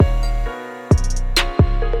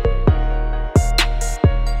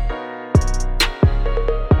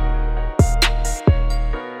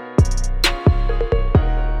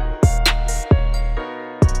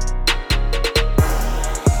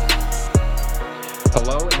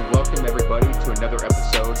Hello and welcome everybody to another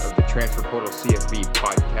episode of the Transfer Portal CFB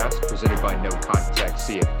podcast presented by No Contact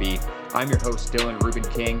CFB. I'm your host Dylan Rubin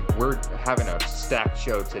King. We're having a stacked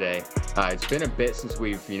show today. It's been a bit since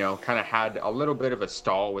we've, kind of had a little bit of a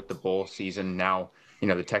stall with the bowl season. Now,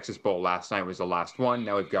 the Texas Bowl last night was the last one.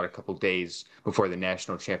 Now we've got a couple days before the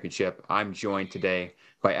national championship. I'm joined today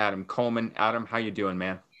by Adam Coleman. Adam, how you doing,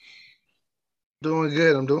 man? Doing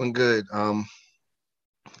good. I'm doing good.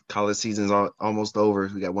 College season's almost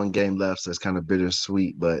over. We got one game left, so it's kind of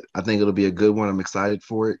bittersweet, but I think it'll be a good one. I'm excited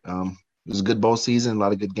for it. It was a good bowl season, a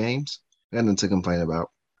lot of good games. Got nothing to complain about.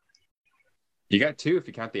 You got two if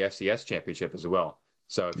you count the FCS championship as well.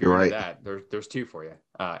 So if You're you're into right. that, there's two for you.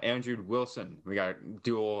 Andrew Wilson, we got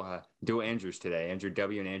dual Andrews today. Andrew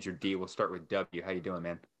W and Andrew D. We'll start with W. How you doing,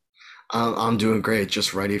 man? I'm doing great.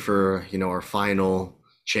 Just ready for, our final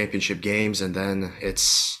championship games, and then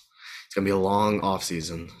it's gonna be a long off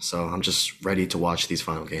season. So I'm just ready to watch these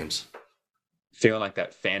final games. Feeling like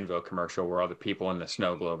that Fanville commercial where all the people in the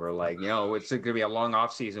snow globe are like, it's going to be a long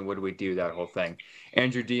off season. What do we do? That whole thing.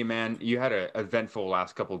 Andrew D, man, you had an eventful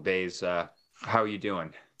last couple of days. How are you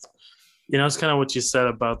doing? It's kind of what you said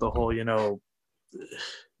about the whole, we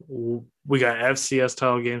got FCS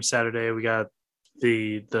title game Saturday. We got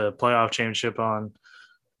the playoff championship on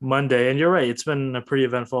Monday. And you're right. It's been a pretty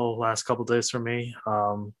eventful last couple of days for me.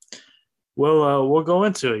 We'll go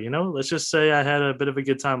into it. Let's just say I had a bit of a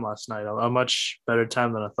good time last night, a much better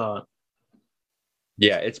time than I thought.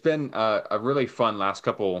 Yeah, it's been a really fun last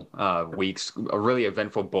couple weeks, a really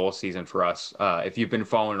eventful bowl season for us. If you've been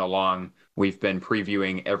following along, we've been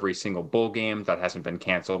previewing every single bowl game that hasn't been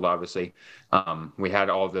canceled, obviously. We had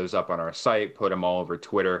all of those up on our site, put them all over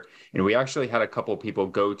Twitter, and we actually had a couple of people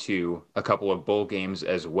go to a couple of bowl games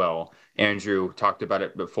as well. Andrew talked about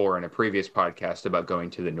it before in a previous podcast about going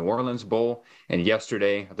to the New Orleans Bowl, and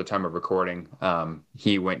yesterday, at the time of recording,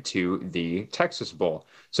 he went to the Texas Bowl.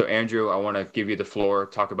 So, Andrew, I want to give you the floor,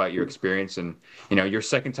 talk about your experience and, your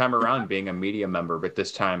second time around being a media member, but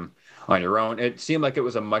this time on your own. It seemed like it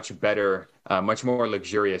was a much better, much more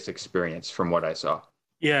luxurious experience from what I saw.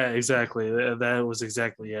 Yeah, exactly. That was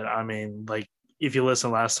exactly it. I mean, like, if you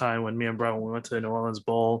listen last time when me and Brian we went to the New Orleans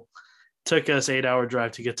Bowl, took us 8-hour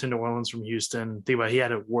drive to get to New Orleans from Houston. Think about it, he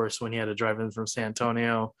had it worse when he had to drive in from San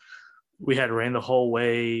Antonio. We had rain the whole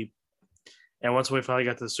way. And once we finally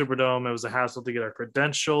got to the Superdome, it was a hassle to get our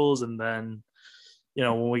credentials. And then,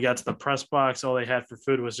 when we got to the press box, all they had for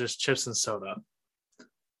food was just chips and soda.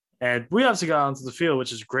 And we obviously got onto the field,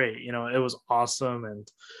 which is great. It was awesome. And,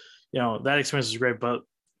 that experience was great. But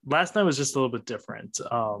last night was just a little bit different.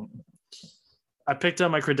 I picked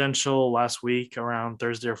up my credential last week around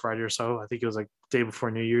Thursday or Friday or so. I think it was like day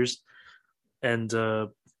before New Year's. And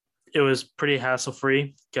it was pretty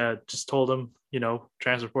hassle-free. Just told them,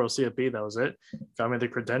 Transfer Portal CFB, that was it. Got me the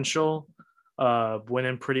credential. Went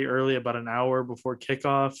in pretty early, about an hour before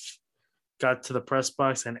kickoff. Got to the press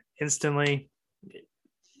box, and instantly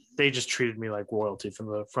they just treated me like royalty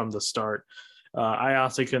from the start. I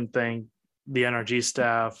honestly couldn't thank the NRG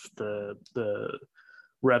staff, the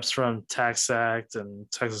reps from TaxAct and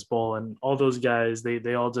Texas Bowl, and all those guys.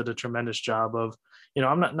 They all did a tremendous job of,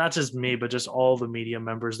 I'm not just me, but just all the media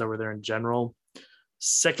members that were there in general.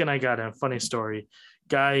 Second I got in, funny story,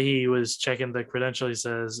 guy, he was checking the credential. He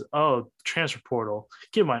says, "Oh, transfer portal."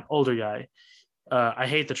 Keep in mind, older guy. I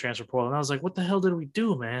hate the transfer portal, and I was like, "What the hell did we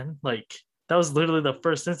do, man?" Like, that was literally the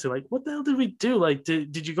first instant. Like, what the hell did we do? Like,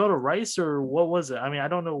 did you go to Rice or what was it? I mean, I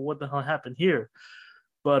don't know what the hell happened here,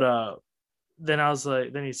 but then I was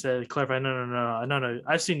like, then he said, clarify, no.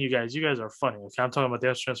 I've seen you guys. You guys are funny. Okay, I'm talking about the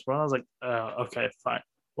extra transfer. I was like, okay, fine,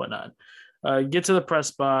 whatnot. Get to the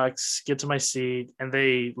press box, get to my seat, and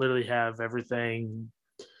they literally have everything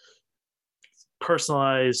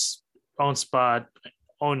personalized, own spot,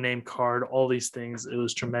 own name card, all these things. It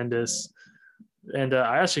was tremendous. And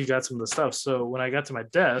I actually got some of the stuff. So when I got to my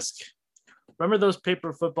desk, remember those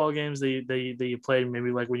paper football games that you played maybe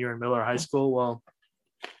like when you were in Miller High School? Well,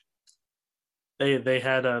 they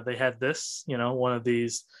had this, one of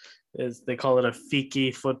these, is they call it a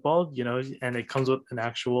Fiki football, and it comes with an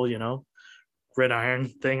actual, gridiron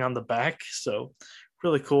thing on the back. So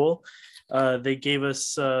really cool. They gave us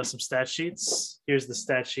some stat sheets. Here's the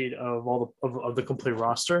stat sheet of all of the complete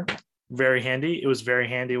roster. Very handy. It was very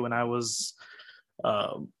handy when I was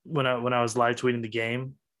when I was live tweeting the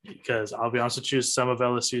game, because I'll be honest with you, some of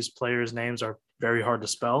LSU's players' names are very hard to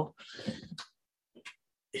spell.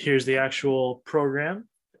 Here's the actual program.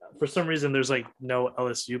 For some reason, there's like no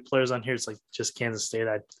LSU players on here. It's like just Kansas State.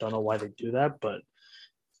 I don't know why they do that, but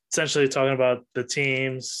essentially talking about the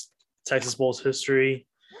teams, Texas Bowl's history.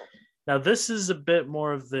 Now, this is a bit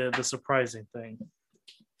more of the surprising thing.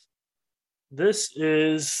 This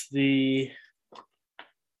is the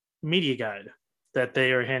media guide that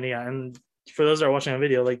they are handing out. And for those that are watching on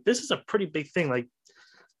video, like this is a pretty big thing. Like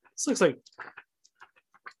this looks like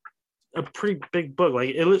a pretty big book.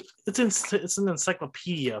 Like it's an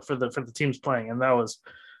encyclopedia for the teams playing, and that was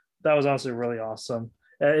honestly really awesome.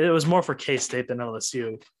 It was more for K-State than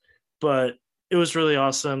LSU, but it was really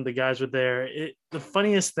awesome. The guys were there. The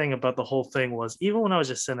funniest thing about the whole thing was, even when I was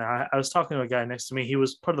just sitting there, I was talking to a guy next to me. He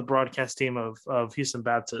was part of the broadcast team of Houston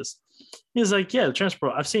Baptist. He was like, yeah, the transfer,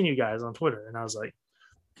 I've seen you guys on Twitter. And I was like,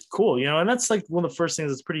 cool. And that's like one of the first things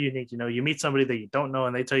that's pretty unique. You meet somebody that you don't know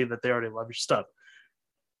and they tell you that they already love your stuff.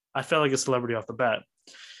 I felt like a celebrity off the bat.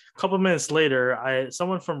 A couple of minutes later,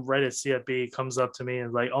 someone from Reddit CFB comes up to me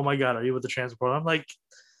and like, oh my God, are you with the transfer portal? I'm like,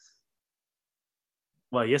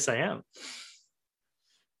 well, yes, I am.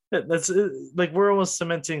 That's like we're almost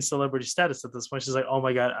cementing celebrity status at this point. She's like, "Oh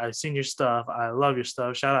my God, I've seen your stuff. I love your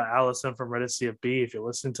stuff." Shout out Allison from Reddit CFB if you're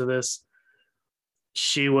listening to this.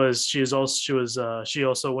 She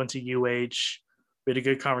also went to UH. We had a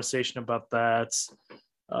good conversation about that.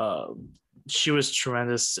 She was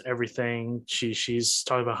tremendous. Everything she's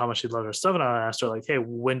talking about how much she loved her stuff, and I asked her like, "Hey,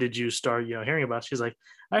 when did you start hearing about it?" She's like,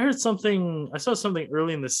 I saw something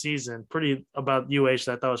early in the season, pretty about UH that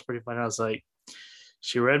I thought was pretty funny. I was like,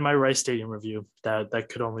 she read my Rice Stadium review. That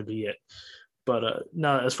could only be it. But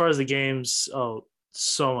no, as far as the games,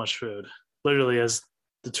 so much food. Literally, as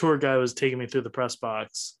the tour guy was taking me through the press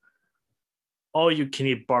box, all you can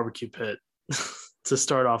eat barbecue pit to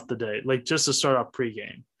start off the day, like just to start off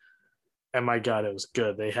pregame. And my God, it was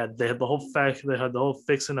good. They had the whole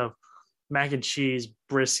fixing of mac and cheese,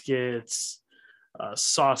 briskets,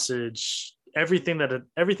 sausage, everything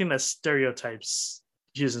that stereotypes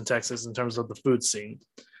Houston, Texas in terms of the food scene.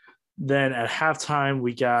 Then at halftime,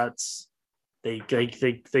 they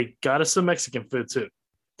got us some Mexican food too.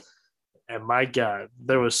 And my God,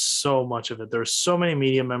 there was so much of it. There were so many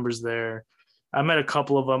media members there. I met a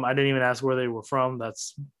couple of them. I didn't even ask where they were from.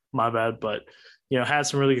 That's my bad. But, had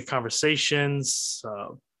some really good conversations.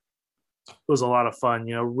 It was a lot of fun,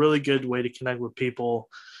 really good way to connect with people.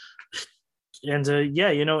 And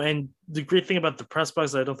and the great thing about the press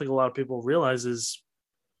box that I don't think a lot of people realize is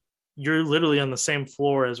you're literally on the same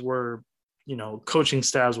floor as where, coaching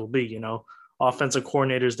staffs will be, offensive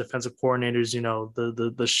coordinators, defensive coordinators,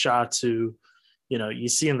 the shots who, you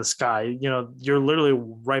see in the sky, you're literally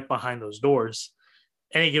right behind those doors.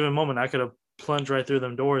 Any given moment, I could have plunged right through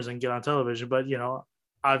them doors and get on television. But,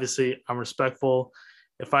 obviously I'm respectful.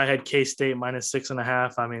 If I had K-State minus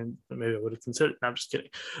 6.5, I mean, maybe I would have considered. No, I'm just kidding.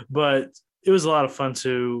 But it was a lot of fun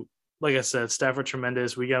too. Like I said, staff were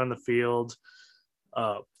tremendous. We got on the field.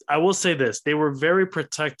 I will say this. They were very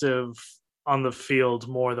protective on the field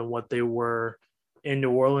more than what they were in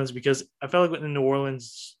New Orleans, because I felt like in New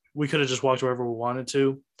Orleans, we could have just walked wherever we wanted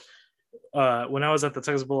to. When I was at the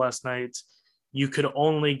Texas Bowl last night, you could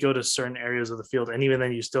only go to certain areas of the field. And even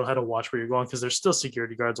then, you still had to watch where you're going because there's still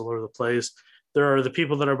security guards all over the place. There are the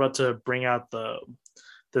people that are about to bring out the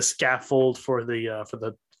scaffold for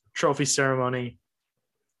the trophy ceremony.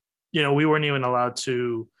 We weren't even allowed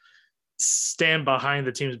to stand behind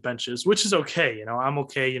the team's benches, which is okay. I'm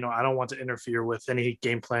okay. I don't want to interfere with any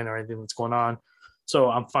game plan or anything that's going on. So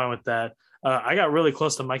I'm fine with that. I got really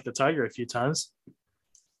close to Mike the Tiger a few times.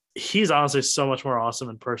 He's honestly so much more awesome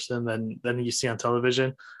in person than you see on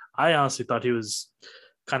television. I honestly thought he was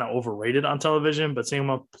kind of overrated on television, but seeing him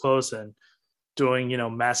up close and doing,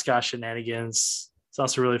 mascot shenanigans, it's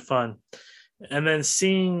also really fun. And then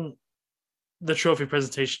seeing the trophy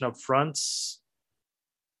presentation up front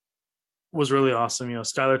was really awesome.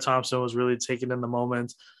 Skylar Thompson was really taking in the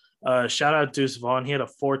moment. Shout out Deuce Vaughn. He had a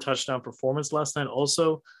 4-touchdown performance last night.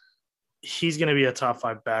 Also, he's going to be a top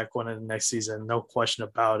 5 back one in the next season. No question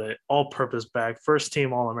about it. All-purpose back, first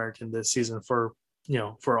team All-American this season for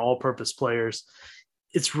all-purpose players.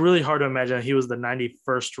 It's really hard to imagine he was the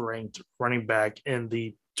 91st ranked running back in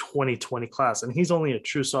the 2020 class. And he's only a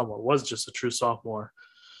true sophomore, was just a true sophomore.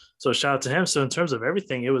 So shout out to him. So in terms of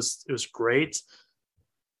everything, it was great.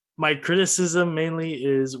 My criticism mainly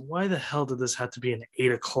is, why the hell did this have to be an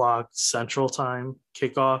 8:00 Central Time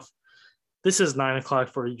kickoff? This is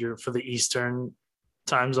 9:00 for the Eastern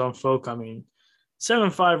time zone folk. I mean,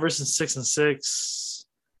 7-5 versus 6-6.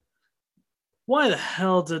 Why the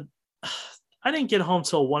hell did I didn't get home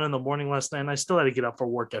till 1 a.m. last night, and I still had to get up for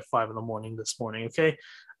work at 5 a.m. this morning. Okay,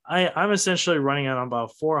 I'm essentially running on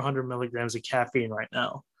about 400 milligrams of caffeine right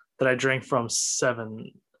now that I drank from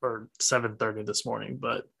 7 or 7:30 this morning.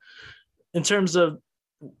 But in terms of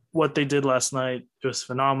what they did last night, it was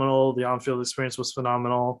phenomenal. The on-field experience was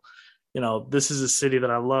phenomenal. this is a city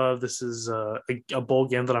that I love. This is a bowl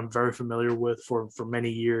game that I'm very familiar with for many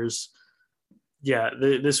years. Yeah,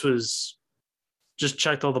 this was just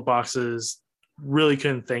checked all the boxes. Really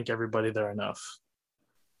couldn't thank everybody there enough.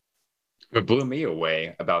 What blew me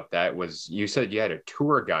away about that was you said you had a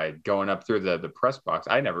tour guide going up through the press box.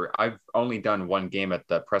 I've only done one game at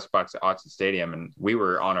the press box at Autzen Stadium, and we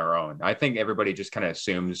were on our own. I think everybody just kind of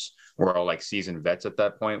assumes we're all like seasoned vets at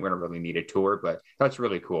that point. We don't really need a tour, but that's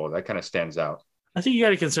really cool. That kind of stands out. I think you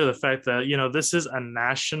got to consider the fact that this is a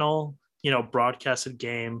national broadcasted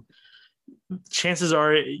game. Chances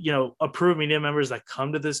are, approved media members that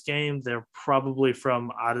come to this game, they're probably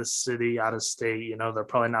from out of city, out of state. They're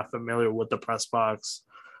probably not familiar with the press box.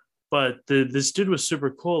 But this dude was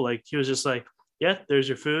super cool. Like, he was just like, yeah, there's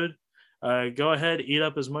your food. Go ahead, eat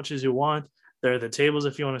up as much as you want. There are the tables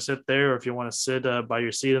if you want to sit there, or if you want to sit by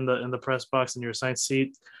your seat in the press box in your assigned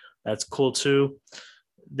seat. That's cool too.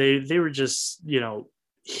 They were just,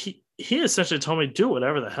 he essentially told me, do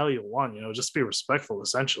whatever the hell you want, just be respectful,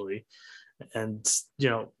 essentially. And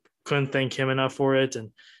couldn't thank him enough for it. And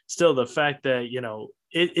still, the fact that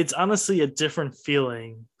it's honestly a different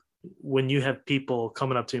feeling when you have people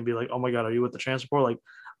coming up to you and be like, oh my god, are you with the transfer portal? Like,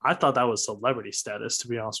 I thought that was celebrity status, to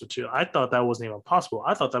be honest with you. I thought that wasn't even possible.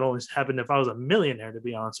 I thought that only happened if I was a millionaire, to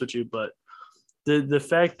be honest with you. But the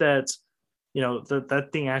fact that that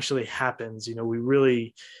thing actually happens, we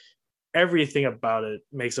really, everything about it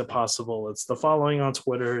makes it possible. It's the following on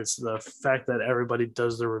Twitter. It's the fact that everybody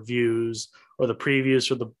does the reviews or the previews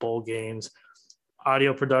for the bowl games,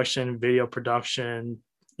 audio production, video production,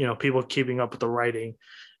 people keeping up with the writing.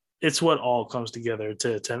 It's what all comes together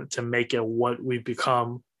to make it what we've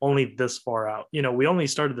become only this far out. We only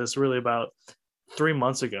started this really about 3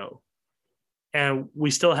 months ago, and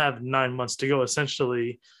we still have 9 months to go,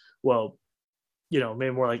 essentially. Well,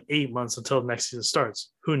 maybe more like 8 months until next season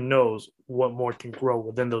starts. Who knows what more can grow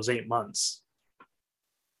within those 8 months?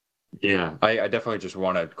 Yeah, I definitely just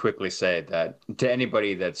want to quickly say that to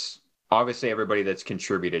anybody that's obviously everybody that's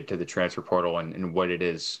contributed to the transfer portal and what it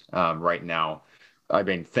is right now. I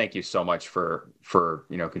mean, thank you so much for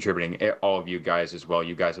contributing. All of you guys as well.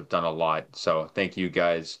 You guys have done a lot, so thank you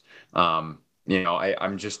guys. I'm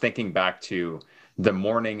just thinking back to the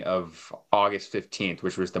morning of August 15th,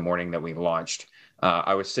 which was the morning that we launched.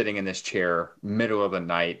 I was sitting in this chair, middle of the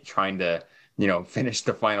night, trying to, finish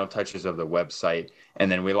the final touches of the website.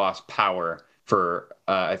 And then we lost power for,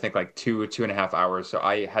 I think like 2.5 hours. So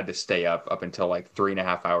I had to stay up until like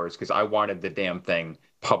 3.5 hours because I wanted the damn thing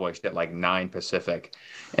published at like 9 Pacific.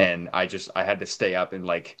 And I had to stay up and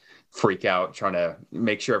like freak out trying to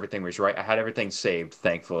make sure everything was right. I had everything saved,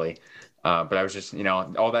 thankfully. But I was just,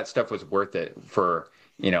 all that stuff was worth it for,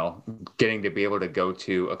 getting to be able to go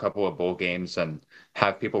to a couple of bowl games and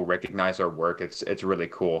have people recognize our work. It's really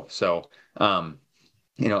cool. So,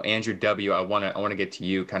 Andrew W., I want to get to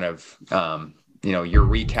you kind of, your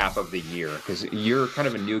recap of the year, because you're kind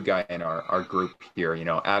of a new guy in our group here.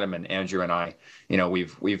 Adam and Andrew and I,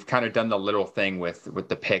 we've kind of done the little thing with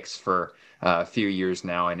the picks for a few years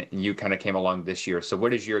now, and you kind of came along this year. So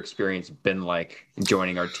what has your experience been like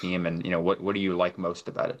joining our team, and what do you like most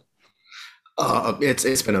about it?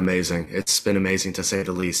 It's been amazing. It's been amazing, to say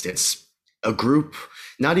the least. It's a group,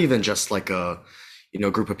 not even just like a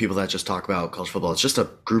group of people that just talk about college football. It's just a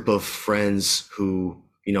group of friends who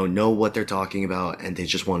know what they're talking about, and they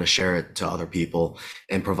just want to share it to other people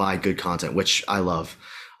and provide good content, which I love.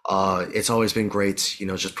 It's always been great,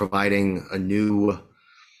 just providing a new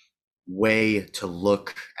way to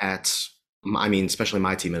look at, especially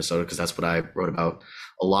my team, Minnesota, because that's what I wrote about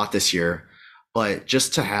a lot this year. But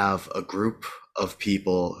just to have a group of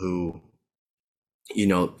people who,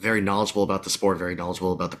 very knowledgeable about the sport, very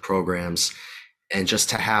knowledgeable about the programs, and just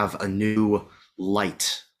to have a new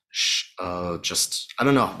light. I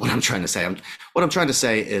don't know what I'm trying to say. What I'm trying to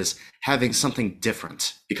say is having something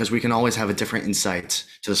different, because we can always have a different insight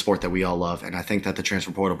to the sport that we all love. And I think that the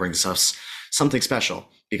transfer portal brings us something special,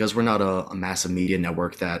 because we're not a massive media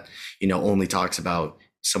network that, only talks about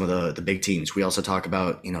some of the big teams. We also talk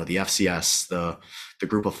about, the FCS, the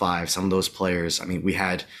group of five, some of those players. I mean, we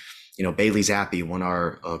had, Bailey Zappi won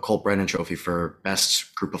our Colt Brennan Trophy for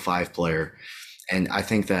best group of five player. And I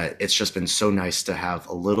think that it's just been so nice to have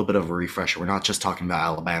a little bit of a refresher. We're not just talking about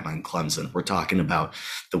Alabama and Clemson. We're talking about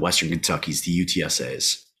the Western Kentuckys, the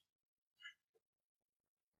UTSAs.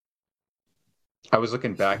 I was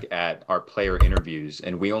looking back at our player interviews,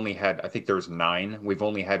 and we only had, I think there was 9. We've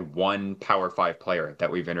only had one Power 5 player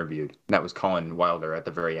that we've interviewed. And that was Colin Wilder at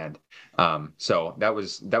the very end. So that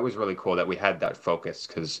was really cool that we had that focus,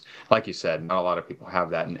 because like you said, not a lot of people have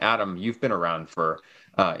that. And Adam, you've been around for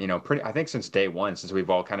pretty, I think since day one, since we've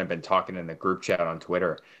all kind of been talking in the group chat on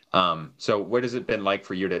Twitter. So what has it been like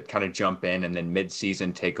for you to kind of jump in and then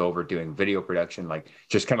mid-season take over doing video production? Like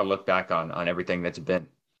just kind of look back on everything that's been.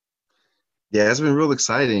 Yeah, it's been real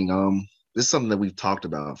exciting. This is something that we've talked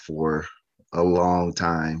about for a long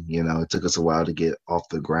time. It took us a while to get off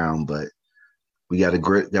the ground, but we got a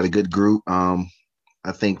good group.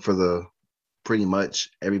 I think for the pretty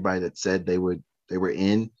much everybody that said they were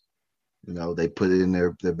in, they put it in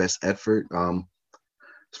their best effort.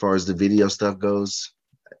 As far as the video stuff goes,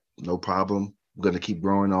 no problem. I'm gonna keep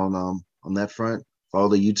growing on that front. Follow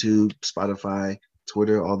the YouTube, Spotify,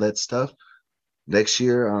 Twitter, all that stuff. Next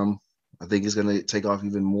year, I think it's gonna take off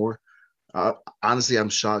even more. Honestly, I'm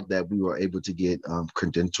shocked that we were able to get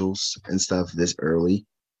credentials and stuff this early,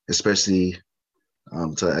 especially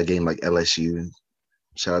to a game like LSU.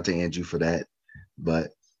 Shout out to Andrew for that.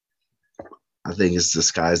 But I think it's the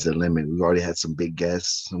sky's the limit. We've already had some big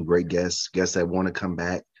guests, some great guests that want to come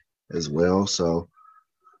back as well. So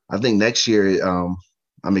I think next year,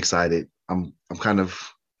 I'm excited. I'm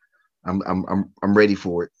ready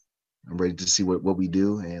for it. I'm ready to see what we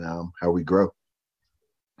do and how we grow.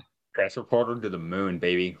 Press reporter to the moon,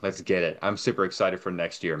 baby. Let's get it. I'm super excited for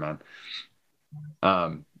next year, man.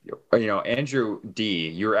 Andrew D,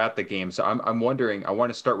 you were at the game, so I'm wondering. I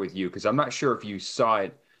want to start with you because I'm not sure if you saw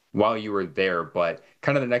it while you were there, but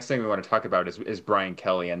kind of the next thing we want to talk about is Brian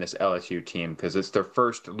Kelly and this LSU team because it's their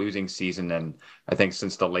first losing season and I think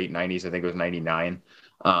since the late '90s. I think it was '99.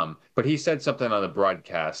 But he said something on the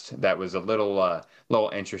broadcast that was a little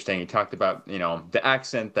interesting. He talked about the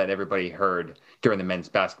accent that everybody heard during the men's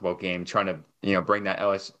basketball game, trying to bring that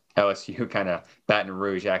LSU kind of Baton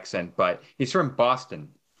Rouge accent, but he's from Boston.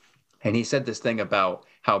 And he said this thing about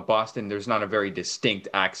how Boston, there's not a very distinct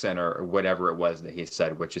accent or whatever it was that he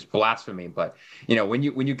said, which is blasphemy. But when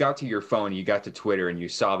you got to your phone, you got to Twitter and you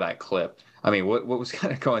saw that clip. I mean, what was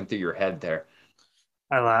kind of going through your head there?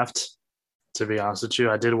 I laughed. To be honest with you,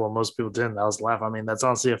 I did what most people didn't. That was laugh. I mean, that's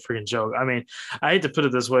honestly a freaking joke. I mean, I hate to put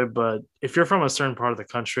it this way, but if you're from a certain part of the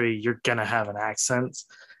country, you're gonna have an accent.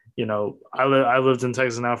 I lived in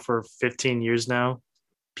Texas now for 15 years now.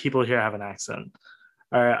 People here have an accent.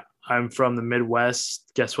 All right, I'm from the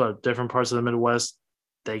Midwest. Guess what? Different parts of the Midwest,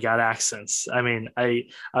 they got accents. I mean, I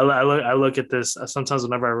look at this sometimes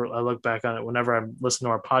whenever I look back on it. Whenever I listen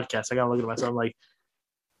to our podcast, I gotta look at myself. I'm like,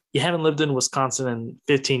 you haven't lived in Wisconsin in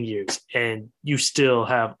 15 years, and you still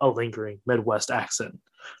have a lingering Midwest accent.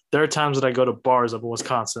 There are times that I go to bars up in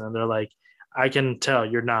Wisconsin, and they're like, "I can tell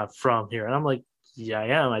you're not from here," and I'm like, "Yeah, I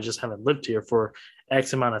am. I just haven't lived here for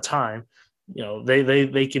X amount of time."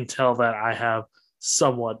 They can tell that I have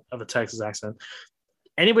somewhat of a Texas accent.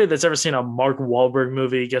 Anybody that's ever seen a Mark Wahlberg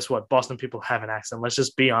movie, guess what? Boston people have an accent. Let's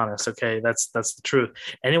just be honest, okay? That's the truth.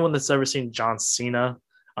 Anyone that's ever seen John Cena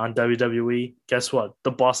on WWE, guess what?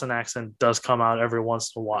 The Boston accent does come out every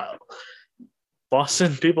once in a while.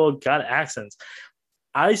 Boston people got accents.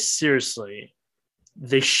 I didn't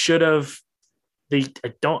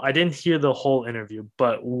hear the whole interview,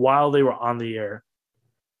 but while they were on the air,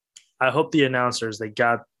 I hope the announcers,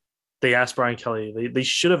 they asked Brian Kelly, they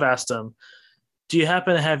should have asked him, do you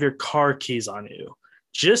happen to have your car keys on you?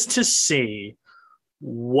 Just to see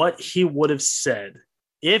what he would have said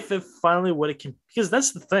if it finally would have, because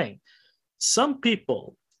that's the thing. Some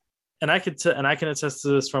people, and I can attest to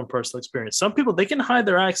this from personal experience, some people, they can hide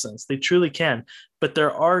their accents. They truly can. But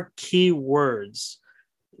there are key words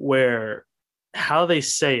where how they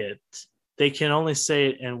say it, they can only say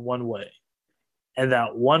it in one way. And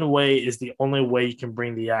that one way is the only way you can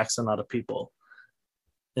bring the accent out of people.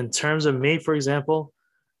 In terms of me, for example,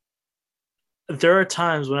 there are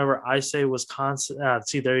times whenever I say Wisconsin,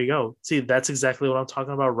 see, there you go. See, that's exactly what I'm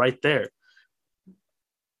talking about right there.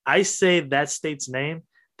 I say that state's name,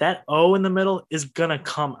 that O in the middle is going to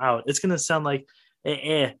come out. It's going to sound like,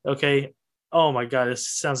 okay. Oh my God, this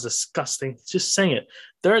sounds disgusting. Just saying it.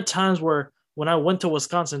 There are times where when I went to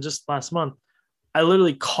Wisconsin just last month, I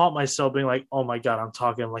literally caught myself being like, oh my God, I'm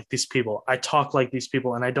talking like these people. I talk like these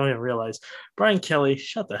people and I don't even realize. Brian Kelly,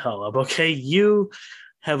 shut the hell up, okay? You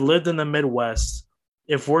have lived in the Midwest.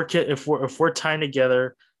 If we're tying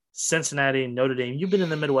together Cincinnati and Notre Dame, you've been in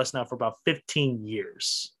the Midwest now for about 15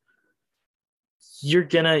 years. He's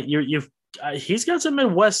got some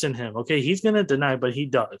Midwest in him, okay? He's gonna deny, but he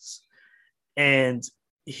does. And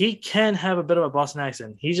he can have a bit of a Boston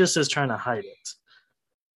accent. He just is trying to hide it.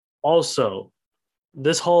 Also,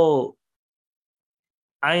 this whole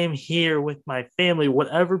I am here with my family,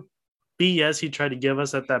 whatever BS he tried to give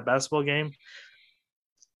us at that basketball game,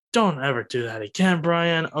 don't ever do that again,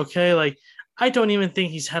 Brian. Okay, like I don't even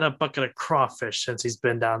think he's had a bucket of crawfish since he's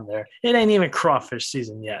been down there. It ain't even crawfish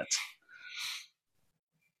season yet.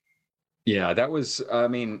 Yeah, that was, I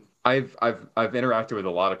mean, I've interacted with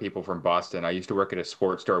a lot of people from Boston. I used to work at a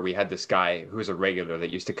sports store. We had this guy who was a regular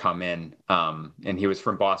that used to come in, and he was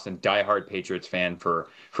from Boston, diehard Patriots fan for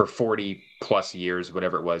 40 plus years,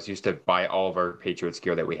 whatever it was. Used to buy all of our Patriots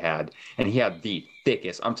gear that we had, and he had the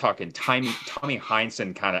thickest. I'm talking Tommy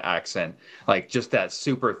Heinsohn kind of accent, like just that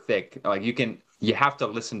super thick. Like you have to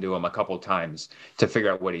listen to him a couple times to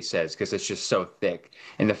figure out what he says because it's just so thick.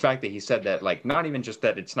 And the fact that he said that, like, not even just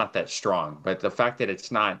that it's not that strong, but the fact that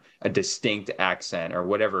it's not a distinct accent or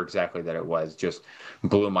whatever exactly that it was just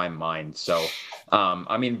blew my mind. So,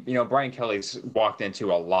 I mean, Brian Kelly's walked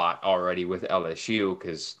into a lot already with LSU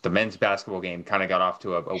because the men's basketball game kind of got off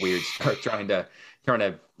to a weird start trying to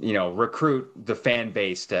recruit the fan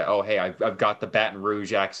base to, oh, hey, I've got the Baton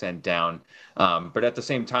Rouge accent down. But at the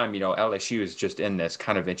same time, LSU is just in this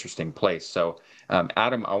kind of interesting place. So,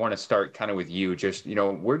 Adam, I want to start kind of with you. Just,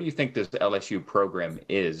 where do you think this LSU program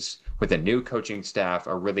is with a new coaching staff,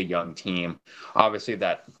 a really young team? Obviously,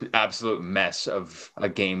 that absolute mess of a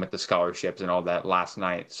game with the scholarships and all that last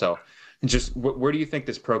night. So, just where do you think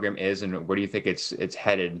this program is, and where do you think it's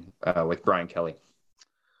headed with Brian Kelly?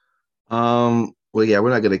 Well, yeah, we're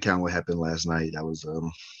not going to count what happened last night. That was there's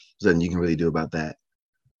nothing you can really do about that.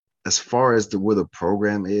 As far as where the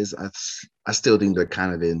program is, I still think they're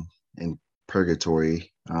kind of in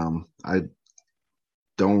purgatory. I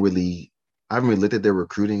haven't really looked at their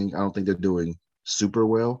recruiting. I don't think they're doing super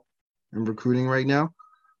well in recruiting right now.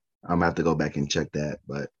 I'm gonna have to go back and check that,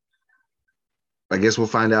 but I guess we'll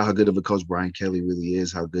find out how good of a coach Brian Kelly really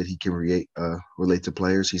is, how good he can relate to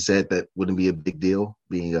players. He said that wouldn't be a big deal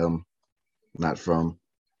being not from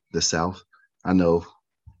the South. I know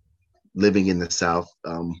living in the South,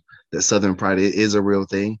 that Southern pride is a real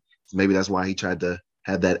thing. Maybe that's why he tried to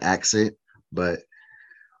have that accent, but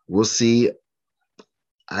we'll see.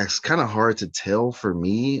 It's kind of hard to tell for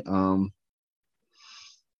me.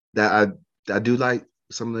 That I do like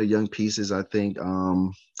some of the young pieces. I think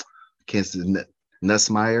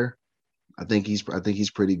Nussmeier. I think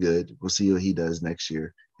he's pretty good. We'll see what he does next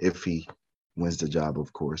year if he wins the job,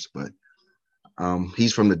 of course. But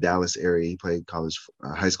he's from the Dallas area. He played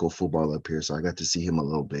high school football up here, so I got to see him a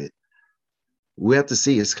little bit. We have to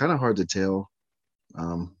see. It's kind of hard to tell.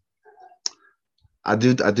 I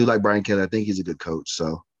do like Brian Kelly. I think he's a good coach,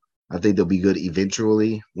 so I think they'll be good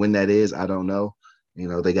eventually. When that is, I don't know.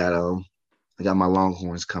 They got my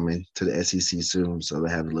Longhorns coming to the SEC soon, so they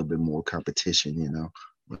have a little bit more competition.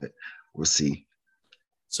 But we'll see.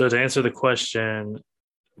 So to answer the question,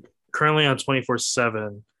 currently on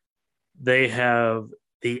 24/7. They have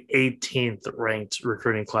the 18th ranked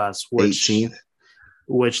recruiting class, which 18th,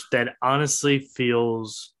 which that honestly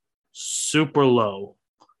feels super low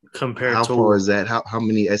compared how to. How far is that? How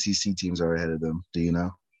many SEC teams are ahead of them? Do you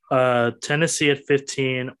know? Tennessee at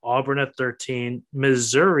 15, Auburn at 13,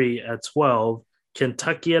 Missouri at 12,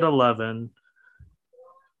 Kentucky at 11.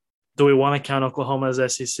 Do we want to count Oklahoma as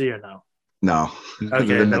SEC or no? No.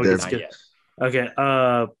 Okay, not yet.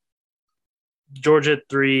 Okay. Georgia at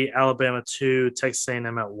 3, Alabama 2, Texas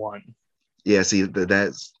A&M at 1. Yeah, see,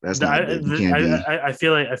 that's not good. You can't be. I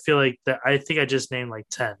feel like that. I think I just named like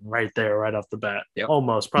 10 right there, right off the bat. Yep.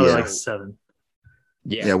 Almost, probably Yeah. like 7.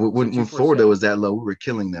 Yeah. When Florida was that low, we were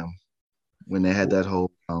killing them when they had that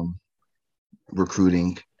whole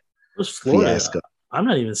recruiting Where's Florida? fiasco. I'm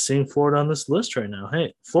not even seeing Florida on this list right now.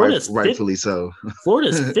 Hey, Florida's Rightfully so.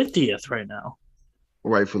 Florida's 50th right now.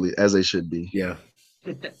 Rightfully, as they should be. Yeah.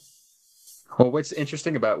 Well, what's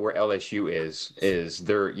interesting about where LSU is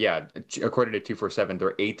they're, according to 247,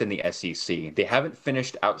 they're 8th in the SEC. They haven't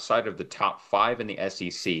finished outside of the top 5 in the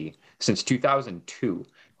SEC since 2002.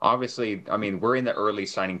 Obviously, I mean, we're in the early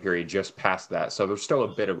signing period just past that, so there's still a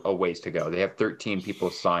bit of a ways to go. They have 13 people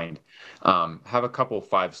signed, have a couple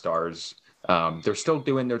 5 stars. They're still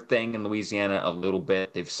doing their thing in Louisiana a little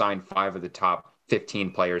bit. They've signed 5 of the top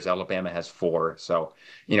 15 players. Alabama has 4. So,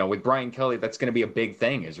 with Brian Kelly, that's going to be a big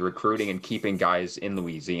thing, is recruiting and keeping guys in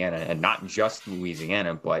Louisiana, and not just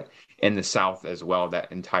Louisiana, but in the South as well,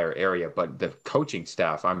 that entire area. But the coaching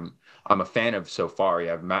staff, I'm a fan of so far. You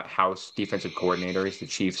have Matt House, defensive coordinator. He's the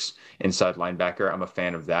Chiefs inside linebacker. I'm a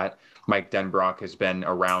fan of that. Mike Denbrock has been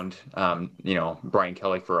around, Brian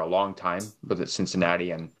Kelly for a long time, both at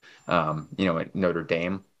Cincinnati and, at Notre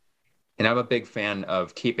Dame. And I'm a big fan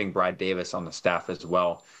of keeping Brad Davis on the staff as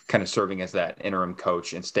well, kind of serving as that interim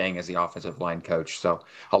coach and staying as the offensive line coach. So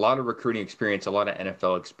a lot of recruiting experience, a lot of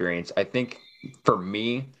NFL experience. I think for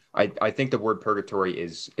me, I think the word purgatory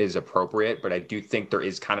is appropriate, but I do think there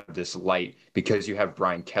is kind of this light because you have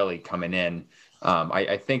Brian Kelly coming in.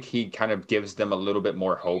 I think he kind of gives them a little bit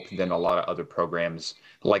more hope than a lot of other programs,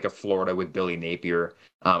 like a Florida with Billy Napier.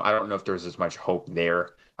 I don't know if there's as much hope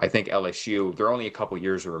there. I think LSU, they're only a couple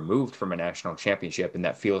years removed from a national championship, and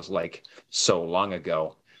that feels like so long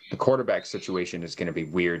ago. The quarterback situation is going to be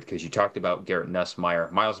weird because you talked about Garrett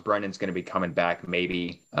Nussmeier. Miles Brennan's going to be coming back.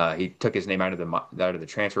 Maybe he took his name out of the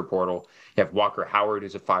transfer portal. You have Walker Howard,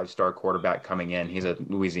 who's a 5-star quarterback coming in. He's a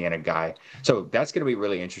Louisiana guy, so that's going to be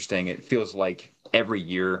really interesting. It feels like every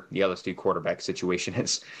year the LSU quarterback situation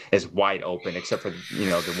is wide open, except for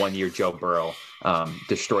the 1 year Joe Burrow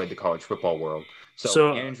destroyed the college football world.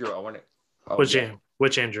 So Andrew, I want to. Oh,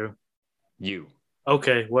 Which Andrew? You.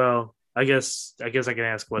 Okay, well. I guess I can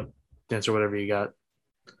answer whatever you got.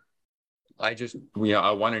 I just,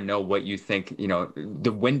 I want to know what you think,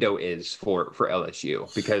 the window is for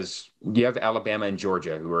LSU, because you have Alabama and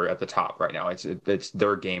Georgia who are at the top right now. It's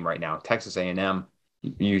their game right now. Texas A&M,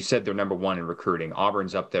 you said they're number one in recruiting.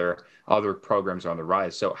 Auburn's up there. Other programs are on the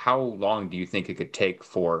rise. So how long do you think it could take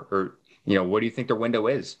what do you think their window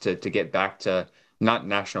is to get back to not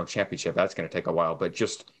national championship? That's going to take a while, but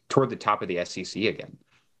just toward the top of the SEC again.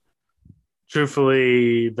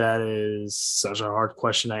 Truthfully, that is such a hard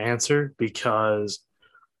question to answer because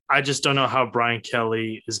I just don't know how Brian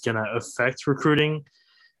Kelly is going to affect recruiting.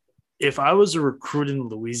 If I was a recruit in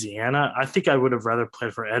Louisiana, I think I would have rather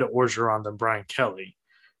played for Ed Orgeron than Brian Kelly.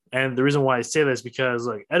 And the reason why I say that is because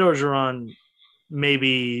Ed Orgeron,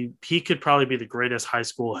 maybe he could probably be the greatest high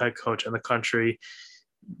school head coach in the country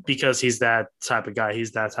because he's that type of guy.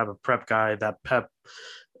 He's that type of prep guy, that pep.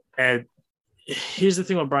 And here's the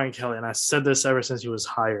thing with Brian Kelly, and I said this ever since he was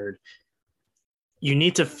hired. You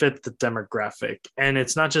need to fit the demographic, and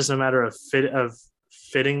it's not just a matter of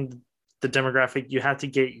fitting the demographic. You have to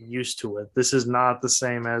get used to it. This is not the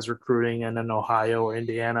same as recruiting in Ohio or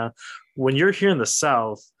Indiana. When you're here in the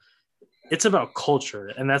South, it's about culture,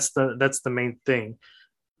 and that's the main thing.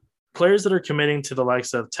 Players that are committing to the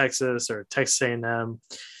likes of Texas or Texas A&M,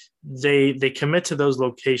 they commit to those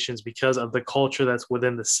locations because of the culture that's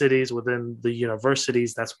within the cities, within the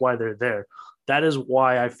universities. That's why they're there. That is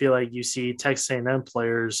why I feel like you see Texas A&M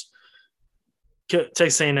players,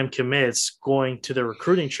 Texas A&M commits going to their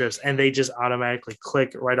recruiting trips, and they just automatically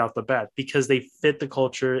click right off the bat because they fit the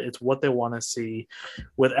culture. It's what they want to see.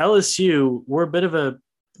 With LSU, we're a bit of a,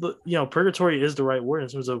 purgatory is the right word in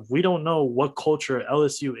terms of we don't know what culture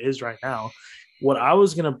LSU is right now. What I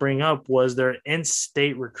was going to bring up was their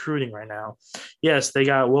in-state recruiting right now. Yes, they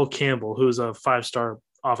got Will Campbell, who's a 5-star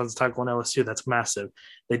offensive tackle in LSU. That's massive.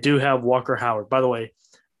 They do have Walker Howard. By the way,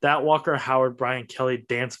 that Walker Howard, Brian Kelly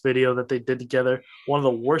dance video that they did together, one of the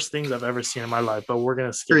worst things I've ever seen in my life, but we're going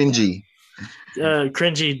to skip cringy.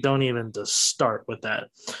 Cringy, don't even just start with that.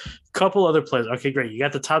 Couple other players. Okay, great. You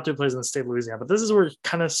got the top 2 players in the state of Louisiana, but this is where it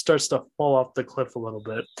kind of starts to fall off the cliff a little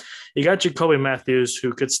bit. You got Jacoby Matthews,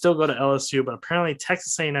 who could still go to LSU, but apparently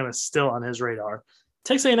Texas A&M is still on his radar.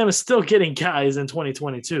 Texas A&M is still getting guys in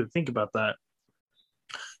 2022. Think about that.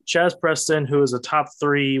 Chaz Preston, who is a top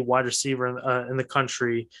 3 wide receiver in the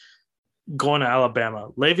country, going to Alabama.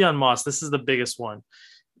 Le'Veon Moss, this is the biggest one.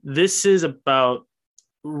 This is about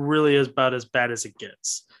as bad as it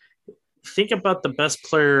gets. Think about the best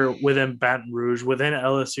player within Baton Rouge, within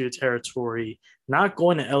LSU territory, not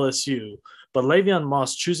going to LSU, but Le'Veon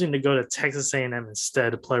Moss choosing to go to Texas A&M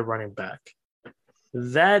instead to play running back.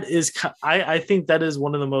 That is, I think that is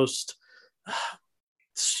one of the most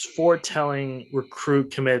foretelling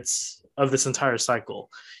recruit commits of this entire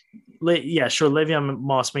cycle. Yeah, sure, Le'Veon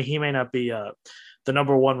Moss, he may not be the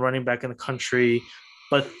number 1 running back in the country,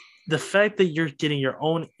 but the fact that you're getting your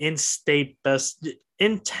own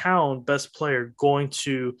in-town best player going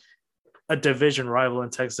to a division rival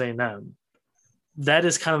in Texas A&M, that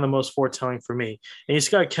is kind of the most foretelling for me. And you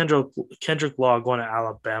still got Kendrick Law going to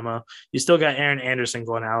Alabama. You still got Aaron Anderson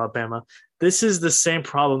going to Alabama. This is the same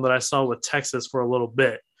problem that I saw with Texas for a little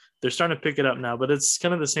bit. They're starting to pick it up now, but it's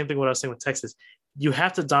kind of the same thing what I was saying with Texas. You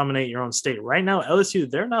have to dominate your own state. Right now, LSU,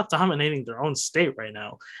 they're not dominating their own state right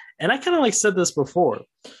now. And I kind of said this before.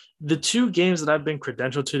 The 2 games that I've been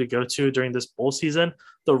credentialed to go to during this bowl season,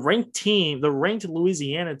 the ranked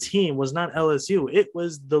Louisiana team was not LSU. It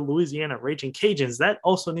was the Louisiana Raging Cajuns. That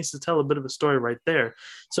also needs to tell a bit of a story right there.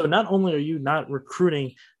 So not only are you not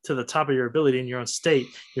recruiting to the top of your ability in your own state,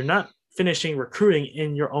 you're not finishing recruiting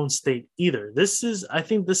in your own state either. I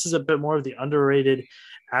think this is a bit more of the underrated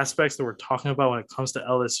aspects that we're talking about when it comes to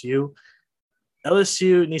LSU.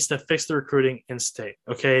 LSU needs to fix the recruiting in state,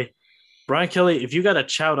 okay? Brian Kelly, if you got to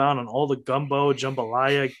chow down on all the gumbo,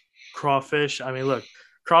 jambalaya, crawfish, look,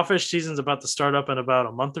 crawfish season's about to start up in about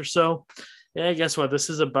a month or so. Yeah, guess what? This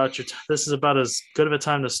is about as good of a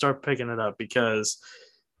time to start picking it up because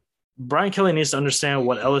Brian Kelly needs to understand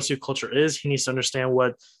what LSU culture is. He needs to understand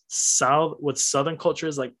what Southern culture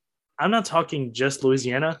is. Like, I'm not talking just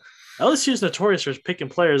Louisiana. LSU is notorious for picking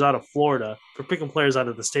players out of Florida, for picking players out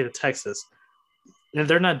of the state of Texas. And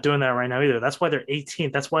they're not doing that right now either. That's why they're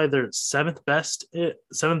 18th. That's why they're seventh best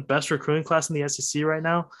recruiting class in the SEC right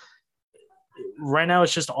now. Right now,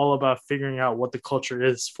 it's just all about figuring out what the culture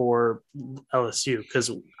is for LSU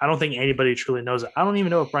because I don't think anybody truly knows it. I don't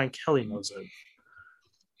even know if Brian Kelly knows it.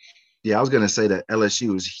 Yeah, I was gonna say that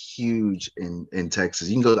LSU is huge in Texas.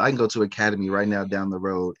 I can go to Academy right now down the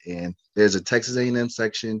road, and there's a Texas A&M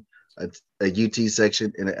section, a UT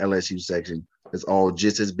section, and an LSU section. It's all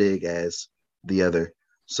just as big as the other.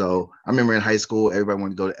 So I remember in high school, everybody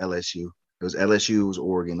wanted to go to LSU. It was LSU, it was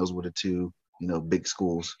Oregon. Those were the two, big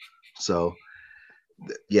schools. So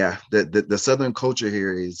yeah, the Southern culture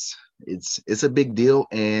here it's a big deal,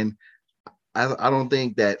 and I don't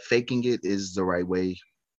think that faking it is the right way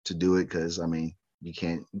to do it because I mean you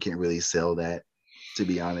can't really sell that. To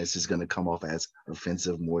be honest, it's going to come off as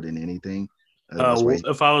offensive more than anything.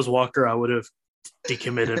 If I was Walker, I would have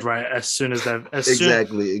decommitted right as soon as that.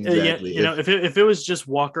 Exactly. Yeah, if it was just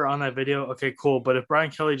Walker on that video, okay, cool. But if Brian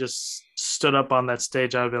Kelly just stood up on that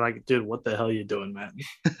stage, I'd be like, dude, what the hell are you doing, man?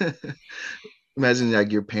 Imagine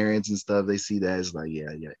like your parents and stuff. They see that it's like,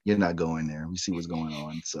 yeah, you're not going there. We see what's going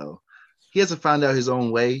on. So he has to find out his own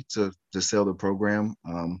way to sell the program.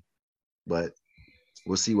 But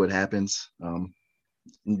we'll see what happens.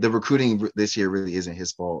 The recruiting this year really isn't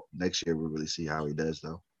his fault. Next year, we'll really see how he does,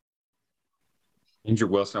 though. Andrew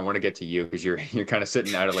Wilson, I want to get to you because you're kind of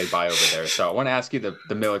sitting idly by over there. So I want to ask you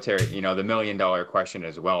the military, the $1 million question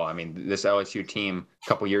as well. I mean, this LSU team, a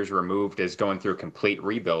couple years removed, is going through a complete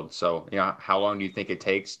rebuild. So, how long do you think it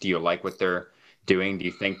takes? Do you like what they're doing? Do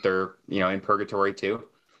you think they're, in purgatory too?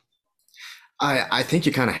 I think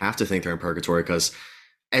you kind of have to think they're in purgatory because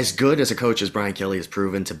as good as a coach as Brian Kelly has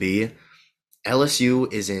proven to be,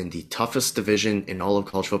 LSU is in the toughest division in all of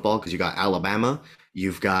college football because you got Alabama,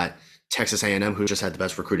 you've got Texas A&M, who just had the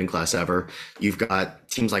best recruiting class ever. You've got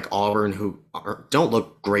teams like Auburn, who don't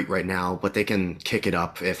look great right now, but they can kick it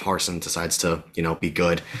up if Harsin decides to, be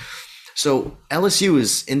good. So LSU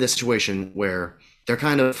is in this situation where they're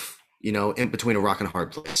kind of, in between a rock and a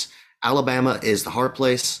hard place. Alabama is the hard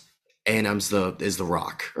place, A&M's is the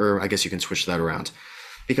rock, or I guess you can switch that around.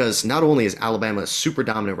 Because not only is Alabama super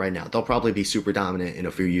dominant right now, they'll probably be super dominant in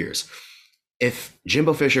a few years. If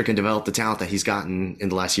Jimbo Fisher can develop the talent that he's gotten in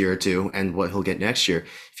the last year or two and what he'll get next year,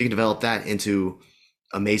 if he can develop that into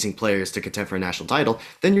amazing players to contend for a national title,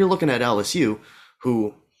 then you're looking at LSU,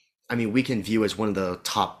 who, I mean, we can view as one of the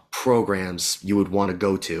top programs you would want to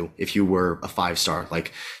go to if you were a 5-star.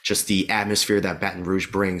 Like just the atmosphere that Baton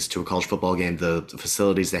Rouge brings to a college football game, the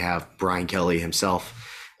facilities they have, Brian Kelly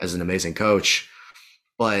himself as an amazing coach.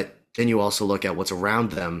 But then you also look at what's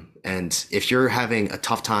around them. And if you're having a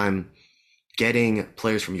tough time getting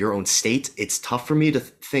players from your own state, it's tough for me to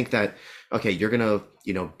think that, okay, you're going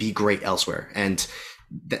to, be great elsewhere. And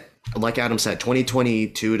like Adam said,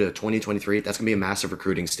 2022 to 2023, that's going to be a massive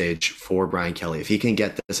recruiting stage for Brian Kelly. If he can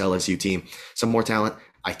get this LSU team some more talent,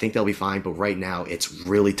 I think they'll be fine. But right now, it's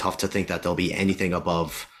really tough to think that there'll be anything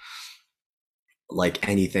above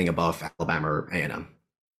Alabama or A&M.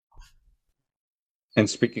 And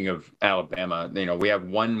speaking of Alabama, we have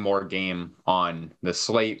one more game on the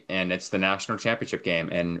slate, and it's the national championship game.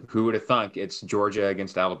 And who would have thunk it's Georgia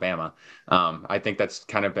against Alabama? I think that's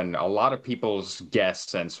kind of been a lot of people's guess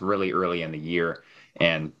since really early in the year.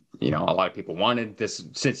 And, a lot of people wanted this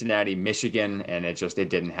Cincinnati, Michigan, and it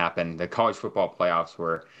didn't happen. The college football playoffs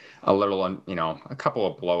were a little, a couple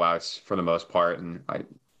of blowouts for the most part. And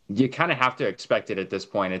you kind of have to expect it at this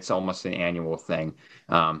point. It's almost an annual thing,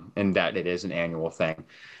 and that it is an annual thing.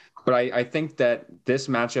 But I think that this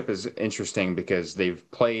matchup is interesting because they've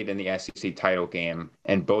played in the SEC title game,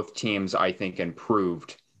 and both teams, I think,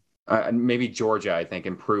 improved. Maybe Georgia, I think,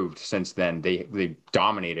 improved since then. They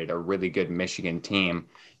dominated a really good Michigan team,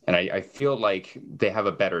 and I feel like they have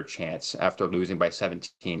a better chance after losing by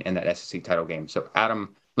 17 in that SEC title game. So,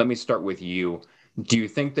 Adam, let me start with you. Do you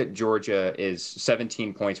think that Georgia is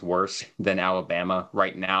 17 points worse than Alabama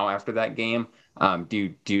right now after that game?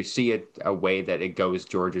 Do you see it a way that it goes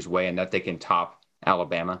Georgia's way and that they can top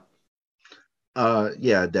Alabama?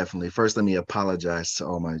 Yeah, definitely. First, let me apologize to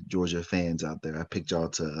all my Georgia fans out there. I picked y'all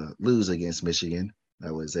to lose against Michigan.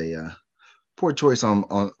 That was a poor choice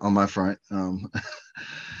on my front.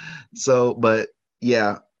 But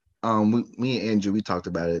yeah, me and Andrew, we talked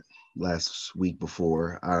about it last week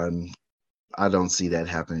before. I don't see that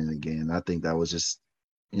happening again. I think that was just,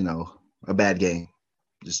 a bad game.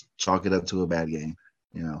 Just chalk it up to a bad game.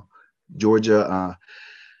 Georgia,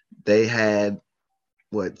 they had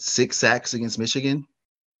what, 6 sacks against Michigan,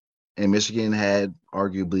 and Michigan had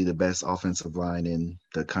arguably the best offensive line in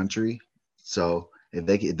the country. So if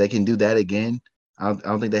they can do that again, I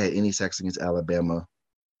don't think they had any sacks against Alabama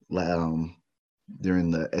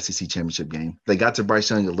during the SEC championship game. They got to Bryce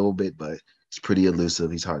Young a little bit, but it's pretty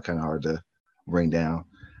elusive. He's kind of hard to bring down.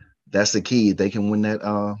 That's the key. If they can win that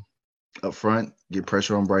up front, get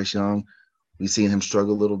pressure on Bryce Young. We've seen him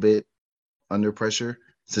struggle a little bit under pressure.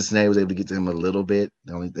 Cincinnati was able to get to him a little bit.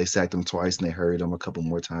 They sacked him twice and they hurried him a couple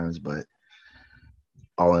more times, but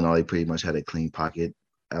all in all, he pretty much had a clean pocket.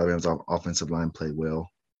 Alabama's offensive line played well.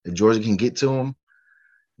 If Georgia can get to him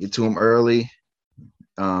early,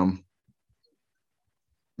 yeah,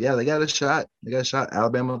 they got a shot.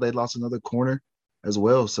 Alabama, they lost another corner as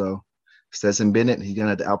well. So Stetson Bennett, he's gonna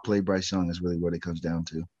have to outplay Bryce Young. Is really what it comes down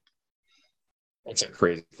to. It's a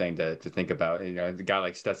crazy thing to think about. The guy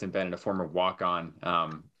like Stetson Bennett, a former walk-on,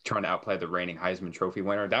 trying to outplay the reigning Heisman Trophy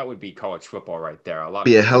winner. That would be college football right there.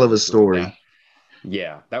 Be a hell of a story.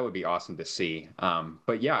 Yeah, that would be awesome to see.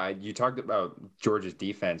 But yeah, you talked about Georgia's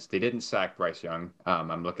defense. They didn't sack Bryce Young.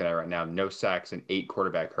 I'm looking at it right now. No sacks and 8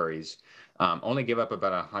 quarterback hurries. Only give up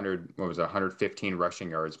about 115 rushing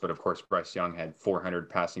yards. But of course, Bryce Young had 400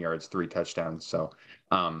 passing yards, 3 touchdowns. So,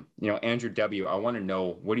 Andrew W., I want to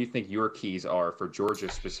know, what do you think your keys are for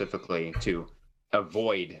Georgia specifically to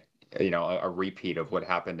avoid, a repeat of what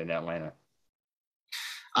happened in Atlanta?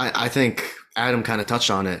 I think Adam kind of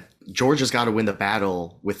touched on it. Georgia's got to win the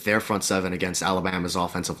battle with their front seven against Alabama's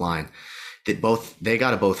offensive line. They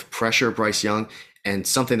got to both pressure Bryce Young, and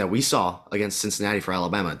something that we saw against Cincinnati for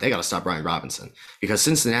Alabama, they got to stop Brian Robinson, because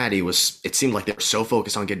Cincinnati it seemed like they were so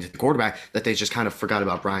focused on getting to the quarterback that they just kind of forgot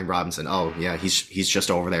about Brian Robinson. Oh yeah, he's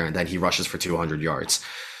just over there, and then he rushes for 200 yards.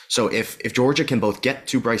 So if Georgia can both get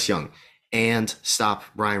to Bryce Young and stop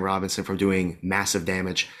Brian Robinson from doing massive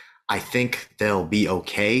damage, I think they'll be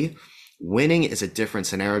okay. Winning is a different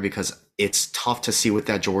scenario because it's tough to see with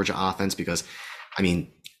that Georgia offense, because,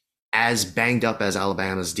 as banged up as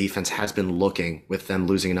Alabama's defense has been looking, with them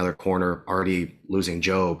losing another corner, already losing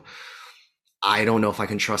Job, I don't know if I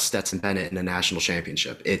can trust Stetson Bennett in a national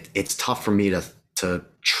championship. It's tough for me to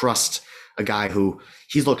trust a guy who,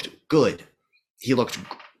 he's looked good. He looked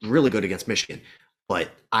really good against Michigan, but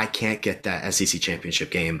I can't get that SEC championship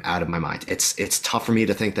game out of my mind. It's tough for me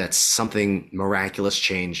to think that something miraculous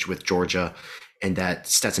changed with Georgia and that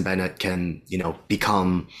Stetson Bennett can,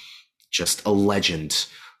 become just a legend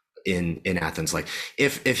in Athens. Like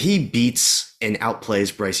if he beats and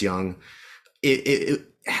outplays Bryce Young,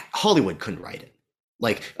 Hollywood couldn't write it.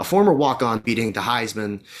 Like a former walk-on beating the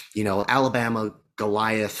Heisman, Alabama,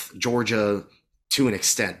 Goliath, Georgia, to an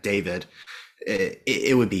extent, David,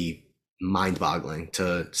 it would be mind-boggling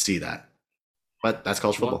to see that. But that's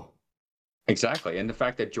college football. Exactly. And the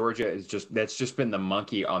fact that Georgia that's just been the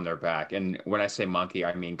monkey on their back. And when I say monkey,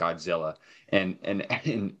 I mean Godzilla. And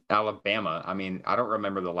in Alabama, I don't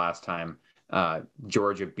remember the last time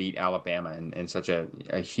Georgia beat Alabama in such a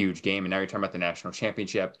huge game. And now you're talking about the national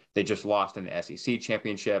championship. They just lost in the SEC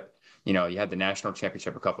championship. You had the national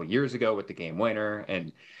championship a couple of years ago with the game winner.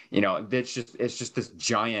 And, it's just this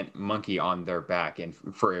giant monkey on their back. And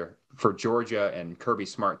for Georgia and Kirby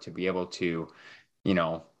Smart to be able to,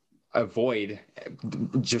 avoid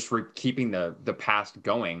just keeping the past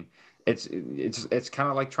going, it's kind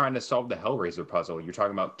of like trying to solve the Hellraiser puzzle. You're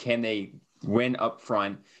talking about, can they win up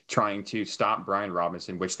front trying to stop Brian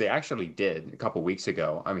Robinson, which they actually did a couple weeks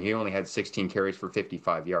ago. He only had 16 carries for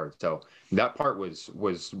 55 yards, so that part was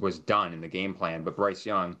done in the game plan. But Bryce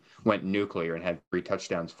Young went nuclear and had 3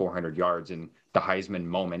 touchdowns, 400 yards, and the Heisman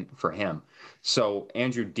moment for him. So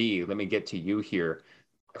Andrew D., let me get to you here.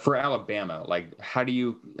 For Alabama, like, how do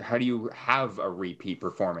you have a repeat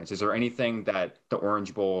performance? Is there anything that the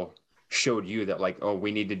Orange Bowl showed you that, like, oh,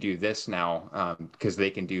 we need to do this now because they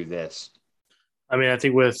can do this? I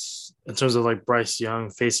think in terms of like Bryce Young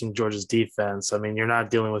facing Georgia's defense, you're not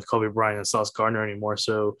dealing with Kobe Bryant and Sauce Gardner anymore.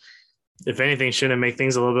 So if anything, shouldn't make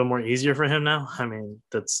things a little bit more easier for him now?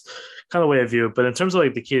 That's kind of the way I view it. But in terms of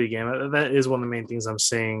like the key to the game, that is one of the main things I'm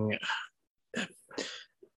saying.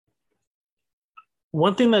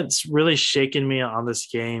 One thing that's really shaken me on this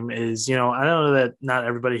game is, I know that not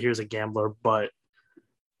everybody here is a gambler, but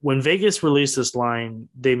when Vegas released this line,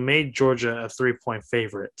 they made Georgia a 3-point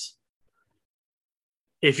favorite.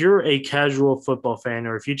 If you're a casual football fan,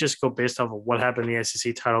 or if you just go based off of what happened in the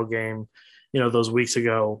SEC title game, those weeks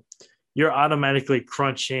ago, you're automatically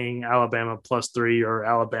crunching Alabama +3 or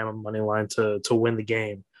Alabama money line to win the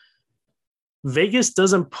game. Vegas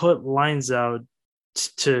doesn't put lines out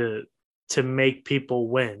to to make people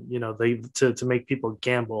win. They to make people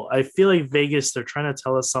gamble. I feel like Vegas, they're trying to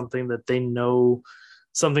tell us something that they know,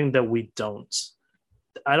 something that we don't.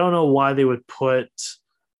 I don't know why they would put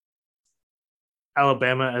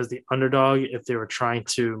Alabama as the underdog if they were trying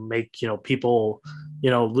to make people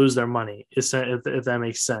lose their money. If that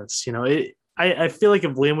makes sense. I feel like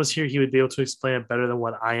if Liam was here, he would be able to explain it better than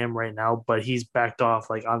what I am right now. But he's backed off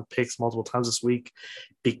like on picks multiple times this week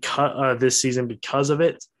because this season because of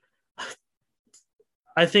it.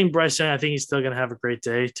 I think Bryce Young, I think he's still going to have a great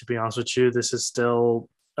day. To be honest with you, this is still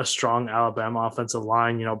a strong Alabama offensive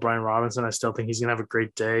line. Brian Robinson, I still think he's going to have a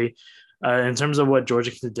great day. In terms of what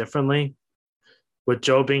Georgia can do differently, with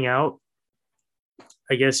Joe being out,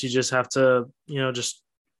 I guess you just have to, just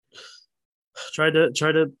try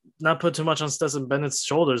to not put too much on Stetson Bennett's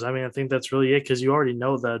shoulders. I mean, I think that's really it because you already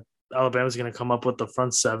know that Alabama's going to come up with the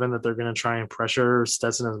front seven that they're going to try and pressure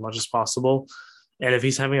Stetson as much as possible. And if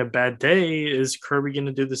he's having a bad day, is Kirby going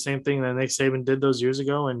to do the same thing that Nick Saban did those years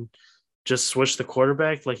ago and just switch the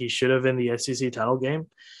quarterback like he should have in the SEC title game?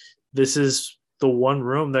 This is the one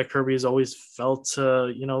room that Kirby has always felt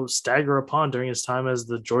to, stagger upon during his time as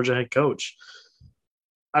the Georgia head coach.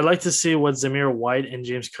 I'd like to see what Zamir White and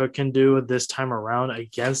James Cook can do this time around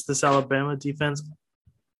against this Alabama defense.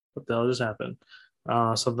 What the hell just happened?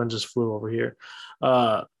 Something just flew over here.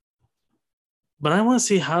 But I want to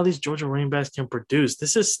see how these Georgia running backs can produce.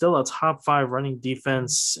 This is still a top 5 running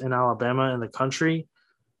defense in Alabama in the country.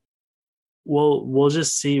 We'll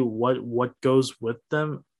just see what goes with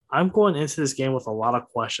them. I'm going into this game with a lot of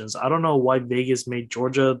questions. I don't know why Vegas made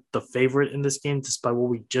Georgia the favorite in this game, despite what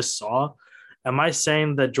we just saw. Am I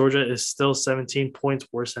saying that Georgia is still 17 points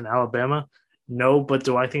worse than Alabama? No, but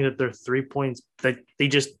do I think that they're 3 points that they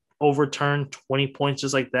just overturned 20 points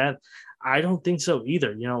just like that? I don't think so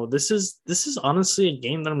either. This is honestly a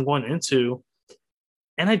game that I'm going into,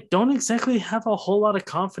 and I don't exactly have a whole lot of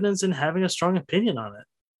confidence in having a strong opinion on it.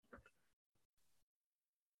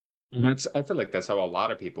 I feel like that's how a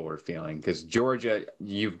lot of people were feeling because Georgia,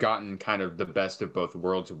 you've gotten kind of the best of both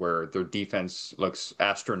worlds where their defense looks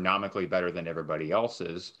astronomically better than everybody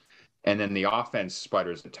else's. And then the offense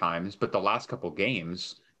sputters at times. But the last couple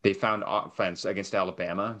games, they found offense against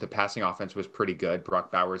Alabama. The passing offense was pretty good. Brock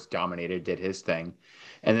Bowers dominated, did his thing.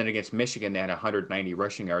 And then against Michigan, they had 190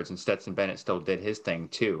 rushing yards, and Stetson Bennett still did his thing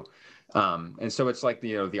too. And so it's like,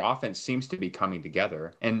 the offense seems to be coming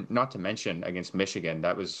together. And not to mention against Michigan,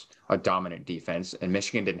 that was a dominant defense. And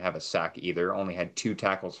Michigan didn't have a sack either, only had 2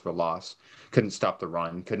 tackles for loss. Couldn't stop the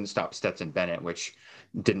run, couldn't stop Stetson Bennett, which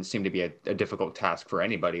didn't seem to be a difficult task for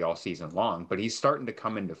anybody all season long. But he's starting to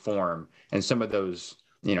come into form. And some of those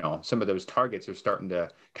targets are starting to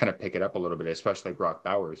kind of pick it up a little bit, especially Brock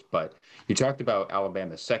Bowers. But you talked about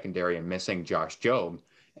Alabama's secondary and missing Josh Jobe.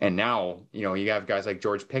 And now, you have guys like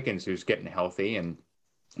George Pickens who's getting healthy and,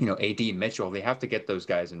 AD Mitchell, they have to get those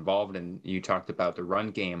guys involved. And you talked about the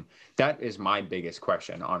run game. That is my biggest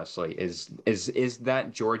question, honestly, is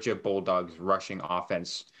that Georgia Bulldogs rushing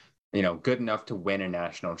offense, good enough to win a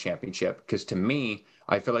national championship? Because to me,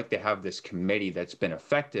 I feel like they have this committee that's been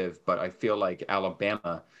effective, but I feel like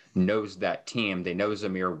Alabama knows that team. They know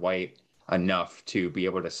Zamir White enough to be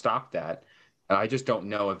able to stop that. I just don't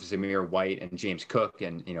know if Zamir White and James Cook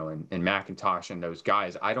and McIntosh and those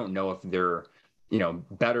guys, I don't know if they're,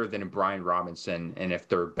 better than Brian Robinson and if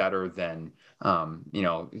they're better than,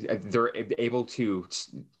 they're able to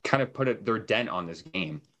kind of put their dent on this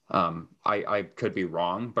game. I could be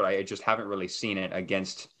wrong, but I just haven't really seen it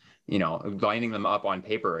against, lining them up on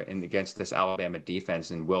paper and against this Alabama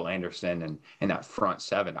defense and Will Anderson and that front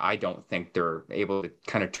seven. I don't think they're able to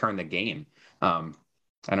kind of turn the game.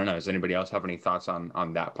 I don't know. Does anybody else have any thoughts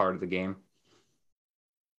on that part of the game?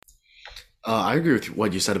 I agree with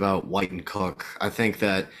what you said about White and Cook. I think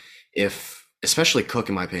that especially Cook,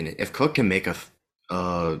 in my opinion, if Cook can make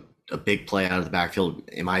a big play out of the backfield,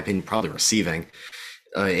 in my opinion, probably receiving,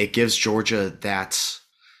 it gives Georgia that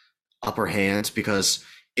upper hand, because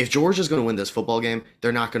if Georgia's going to win this football game,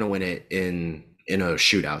 they're not going to win it in a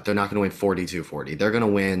shootout. They're not going to win 42-40. They're going to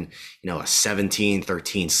win, a 17-13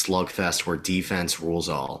 slugfest where defense rules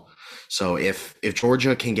all. So if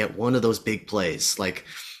Georgia can get one of those big plays, like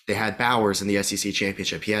they had Bowers in the SEC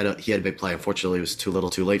championship, he had a big play. Unfortunately, it was too little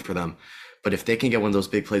too late for them. But if they can get one of those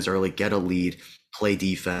big plays early, get a lead, play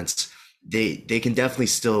defense, they can definitely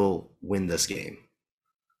still win this game.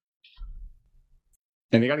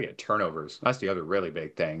 And they got to get turnovers. That's the other really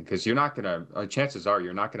big thing because you're not going to, chances are,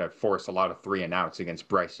 you're not going to force a lot of 3-and-outs against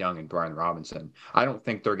Bryce Young and Brian Robinson. I don't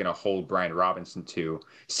think they're going to hold Brian Robinson to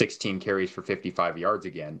 16 carries for 55 yards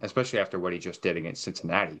again, especially after what he just did against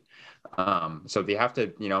Cincinnati. So they have to,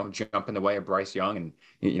 jump in the way of Bryce Young and,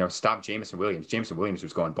 stop Jameson Williams. Jameson Williams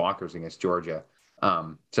was going bonkers against Georgia.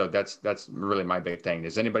 So that's really my big thing.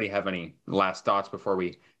 Does anybody have any last thoughts before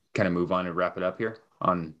we kind of move on and wrap it up here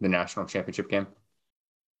on the national championship game?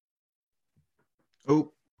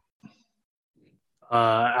 Oh,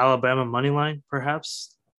 Alabama money line,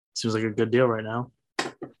 perhaps. Seems like a good deal right now.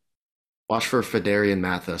 Watch for Phidarian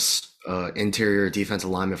Mathis, interior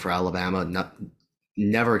defensive lineman for Alabama.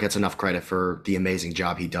 Never gets enough credit for the amazing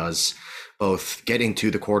job he does, both getting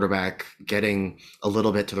to the quarterback, getting a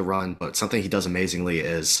little bit to the run, but something he does amazingly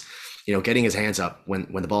is, getting his hands up when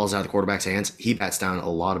the ball is out of the quarterback's hands. He bats down a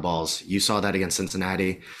lot of balls. You saw that against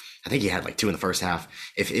Cincinnati. I think he had like 2 in the first half.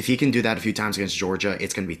 If he can do that a few times against Georgia,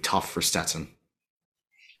 it's going to be tough for Stetson.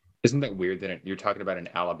 Isn't that weird that you're talking about an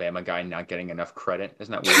Alabama guy not getting enough credit?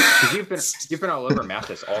 Isn't that weird? Because you've been all over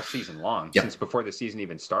Mathis all season long, since before the season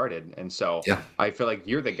even started, and so I feel like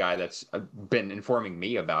you're the guy that's been informing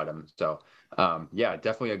me about him. So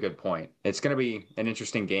definitely a good point. It's going to be an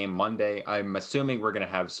interesting game Monday. I'm assuming we're going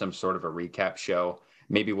to have some sort of a recap show.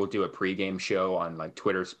 Maybe we'll do a pregame show on like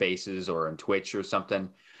Twitter Spaces or on Twitch or something.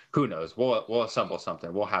 Who knows? We'll assemble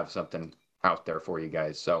something. We'll have something out there for you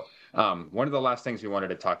guys. So one of the last things we wanted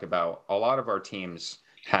to talk about, a lot of our teams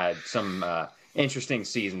had some interesting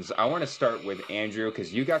seasons. I want to start with Andrew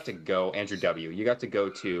because you got to go, Andrew W., you got to go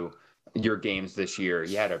to your games this year.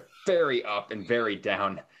 You had a very up and very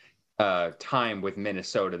down time with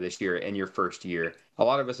Minnesota this year in your first year. A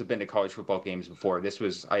lot of us have been to college football games before. This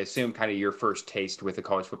was, I assume, kind of your first taste with the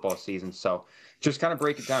college football season. So just kind of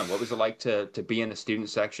break it down. What was it like to be in the student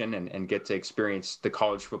section and get to experience the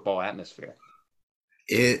college football atmosphere?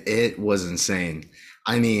 It was insane.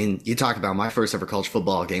 I mean, you talk about my first ever college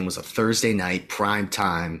football game was a Thursday night, prime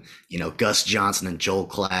time, Gus Johnson and Joel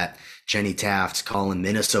Klatt, Jenny Taft calling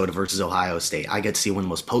Minnesota versus Ohio State. I get to see one of the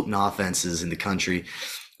most potent offenses in the country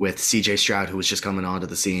with CJ Stroud, who was just coming onto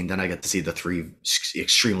the scene. Then I get to see the 3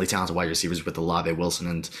 extremely talented wide receivers with Olave, Wilson,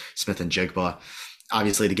 and Smith and Jigba.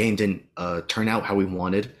 Obviously, the game didn't turn out how we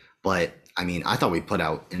wanted, but I mean, I thought we put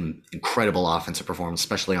out an incredible offensive performance,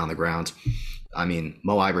 especially on the ground. I mean,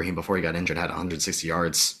 Mo Ibrahim, before he got injured, had 160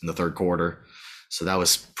 yards in the third quarter. So that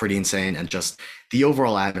was pretty insane. And just the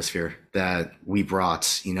overall atmosphere that we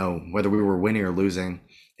brought, whether we were winning or losing,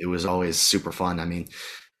 it was always super fun. I mean,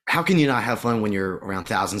 how can you not have fun when you're around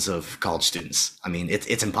thousands of college students? I mean,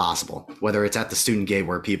 it's impossible. Whether it's at the student gate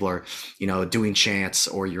where people are, doing chants,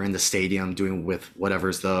 or you're in the stadium doing with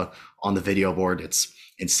whatever's on the video board, it's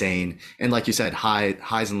insane. And like you said,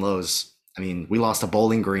 highs and lows. I mean, we lost to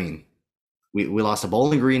Bowling Green. We lost to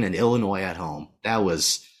Bowling Green and Illinois at home. That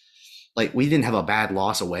was like, we didn't have a bad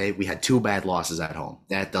loss away. We had 2 bad losses at home.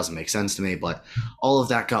 That doesn't make sense to me, but all of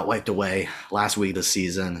that got wiped away last week of the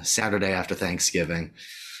season, Saturday after Thanksgiving.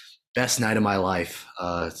 Best night of my life.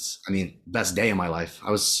 Best day of my life.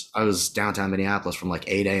 I was downtown Minneapolis from like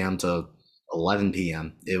 8 a.m. to 11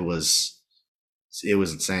 p.m. It was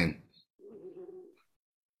insane.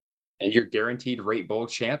 And you're guaranteed rate bowl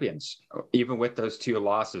champions, even with those 2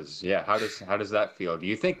 losses. Yeah, how does that feel? Do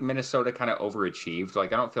you think Minnesota kind of overachieved?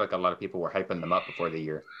 Like, I don't feel like a lot of people were hyping them up before the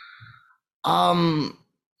year.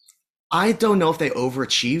 I don't know if they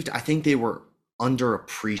overachieved. I think they were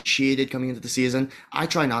underappreciated coming into the season. I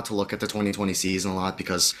try not to look at the 2020 season a lot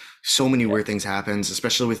because so many weird things happens,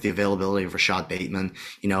 especially with the availability of Rashad Bateman.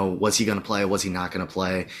 Was he going to play? Was he not going to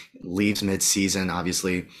play? Leaves mid-season,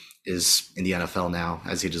 obviously, is in the NFL now,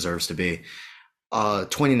 as he deserves to be.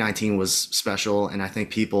 2019 was special, and I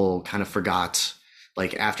think people kind of forgot,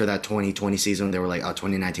 like, after that 2020 season, they were like, oh,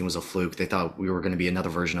 2019 was a fluke. They thought we were going to be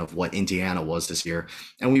another version of what Indiana was this year,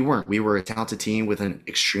 and we weren't. We were a talented team with an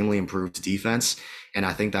extremely improved defense, and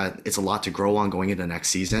I think that it's a lot to grow on going into next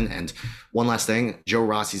season. And one last thing, Joe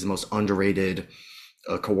Rossi's the most underrated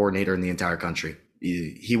coordinator in the entire country.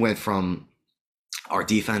 He went from, our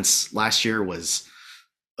defense last year was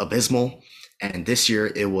abysmal, and this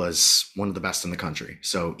year it was one of the best in the country.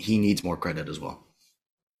 So he needs more credit as well.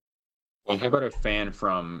 Well, how about a fan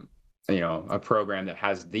from, a program that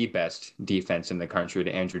has the best defense in the country,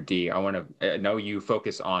 to Andrew D? I know you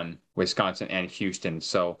focus on Wisconsin and Houston.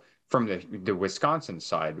 So from the Wisconsin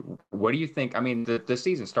side, what do you think? I mean, the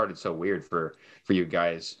season started so weird for you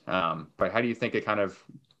guys, but how do you think it kind of,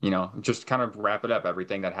 just kind of wrap it up,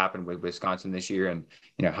 everything that happened with Wisconsin this year, and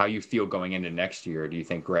how you feel going into next year? Do you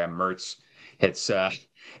think Graham Mertz hits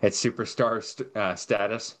superstar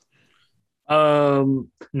status?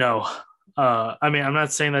 No. I mean, I'm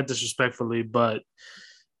not saying that disrespectfully, but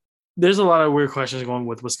there's a lot of weird questions going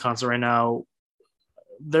with Wisconsin right now.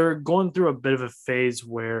 They're going through a bit of a phase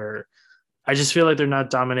where I just feel like they're not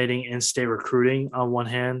dominating in-state recruiting on one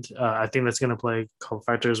hand. I think that's going to play a couple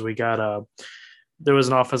factors. There was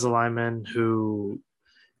an offensive lineman who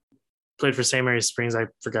played for St. Mary's Springs. I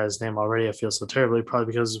forgot his name already. I feel so terribly, probably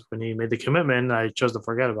because when he made the commitment, I chose to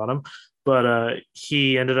forget about him. But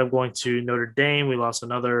he ended up going to Notre Dame. We lost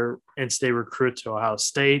another in-state recruit to Ohio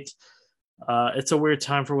State. It's a weird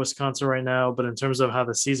time for Wisconsin right now, but in terms of how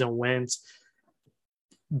the season went,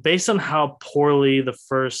 based on how poorly the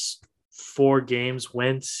first 4 games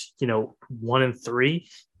went, 1-3,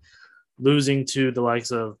 losing to the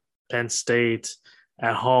likes of Penn State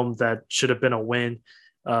at home, that should have been a win.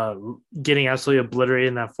 Getting absolutely obliterated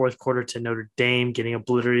in that fourth quarter to Notre Dame, getting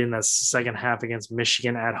obliterated in that second half against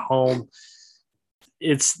Michigan at home.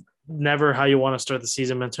 It's never how you want to start the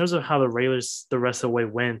season. But in terms of how the rest of the way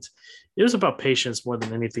went, it was about patience more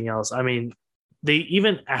than anything else. I mean, they,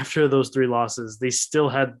 even after those 3 losses, they still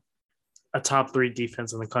had a top 3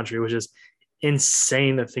 defense in the country, which is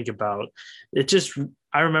insane to think about.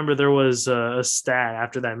 I remember there was a stat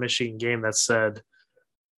after that Michigan game that said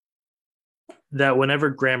that whenever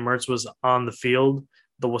Graham Mertz was on the field,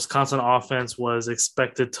 the Wisconsin offense was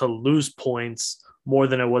expected to lose points more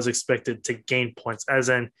than it was expected to gain points, as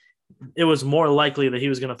in it was more likely that he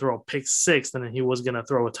was going to throw a pick 6 than he was going to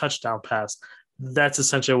throw a touchdown pass. That's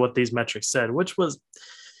essentially what these metrics said, which was,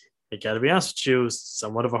 I got to be honest with you,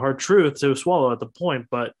 somewhat of a hard truth to swallow at the point.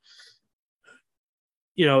 But,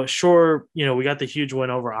 sure, we got the huge win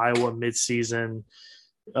over Iowa midseason.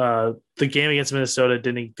 The game against Minnesota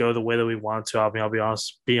didn't go the way that we wanted to. I'll be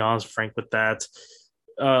honest, frank with that.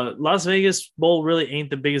 Las Vegas Bowl really ain't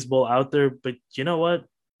the biggest bowl out there, but you know what?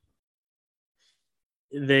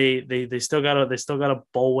 They still got a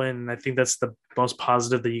bowl win, and I think that's the most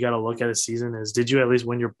positive that you got to look at a season is, did you at least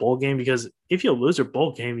win your bowl game? Because if you lose your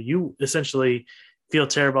bowl game, you essentially feel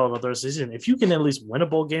terrible about the rest of the season. If you can at least win a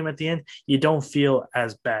bowl game at the end, you don't feel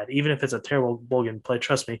as bad, even if it's a terrible bowl game play.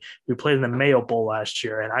 Trust me, we played in the Mayo Bowl last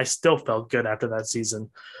year, and I still felt good after that season.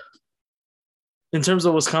 In terms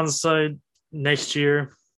of Wisconsin side next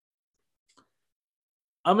year,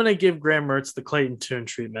 I'm going to give Graham Mertz the Clayton Tune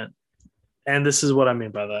treatment. And this is what I mean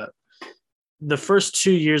by that. The first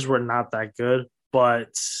 2 years were not that good, but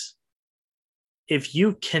if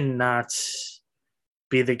you cannot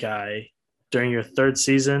be the guy during your 3rd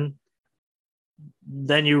season,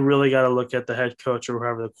 then you really got to look at the head coach or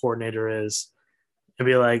whoever the coordinator is and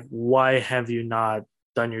be like, why have you not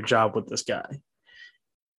done your job with this guy?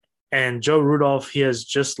 And Joe Rudolph, he has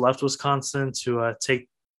just left Wisconsin to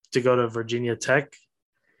go to Virginia Tech.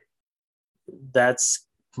 That's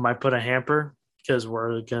might put a hamper because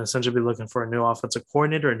we're going to essentially be looking for a new offensive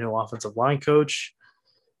coordinator, a new offensive line coach.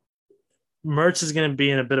 Mertz is going to be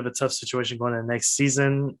in a bit of a tough situation going into next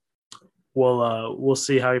season. We'll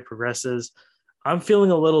see how he progresses. I'm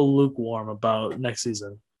feeling a little lukewarm about next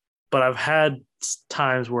season, but I've had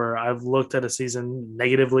times where I've looked at a season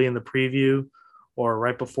negatively in the preview or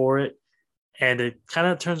right before it, and it kind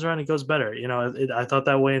of turns around and goes better. I thought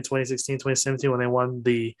that way in 2016, 2017 when they won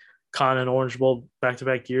the Con and Orange Bowl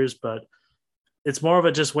back-to-back years, but it's more of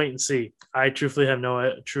a just wait and see. I truthfully have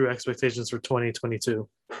no true expectations for 2022.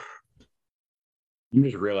 I'm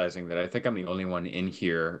just realizing that I think I'm the only one in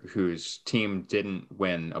here whose team didn't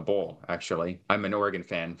win a bowl. Actually, I'm an Oregon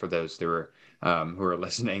fan. For those who are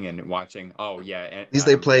listening and watching. Oh yeah, at least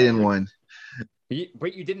they played in one.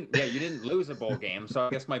 But you didn't. Yeah, you didn't lose a bowl game, so I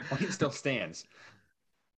guess my point still stands.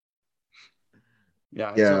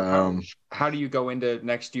 Yeah. Yeah. So how do you go into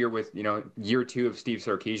next year with, year 2 of Steve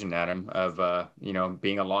Sarkisian, Adam, of,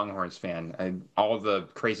 being a Longhorns fan and all the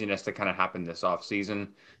craziness that kind of happened this offseason?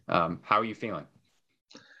 How are you feeling?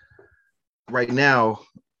 Right now,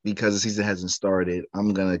 because the season hasn't started,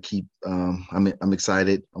 I'm going to keep I'm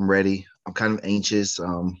excited. I'm ready. I'm kind of anxious.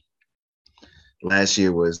 Last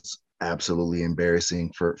year was absolutely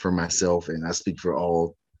embarrassing for myself, and I speak for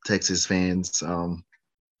all Texas fans.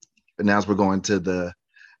 But now we're going to the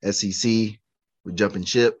SEC, we're jumping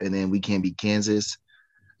ship, and then we can't beat Kansas.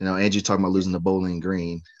 Andrew talking about losing to Bowling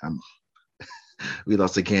Green. We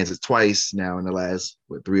lost to Kansas twice now in the last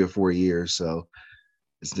 3 or 4 years. So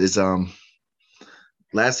it's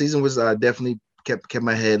last season was definitely kept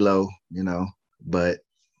my head low, But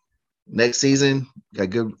next season, got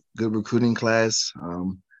good recruiting class.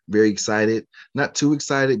 Very excited. Not too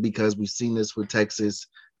excited because we've seen this with Texas.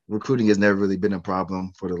 Recruiting has never really been a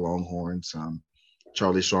problem for the Longhorns.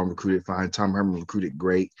 Charlie Strong recruited fine. Tom Herman recruited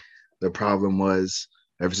great. The problem was,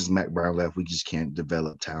 ever since Mack Brown left, we just can't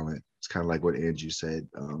develop talent. It's kind of like what Andrew said.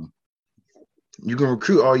 You can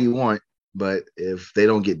recruit all you want, but if they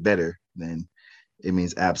don't get better, then it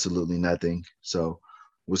means absolutely nothing. So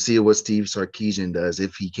we'll see what Steve Sarkisian does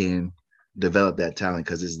if he can develop that talent,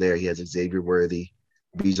 because it's there. He has Xavier Worthy,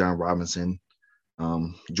 Bijan Robinson,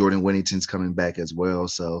 Jordan Whittington's coming back as well.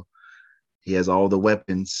 So he has all the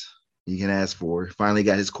weapons you can ask for. Finally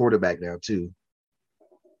got his quarterback now too.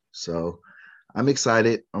 So I'm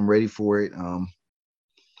excited. I'm ready for it. I'm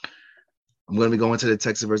going to be going to the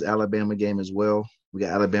Texas versus Alabama game as well. We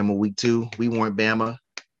got Alabama week 2. We want Bama.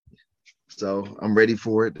 So I'm ready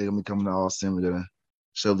for it. They're going to be coming to Austin. We're going to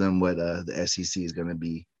show them what the SEC is going to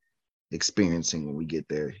be experiencing when we get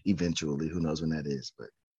there eventually. Who knows when that is, but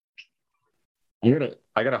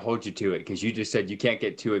I gotta hold you to it, because you just said you can't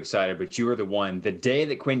get too excited, but you were the one the day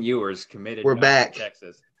that Quinn Ewers committed. We're back. To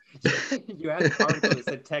Texas. You had an article that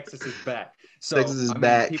said Texas is back. So Texas is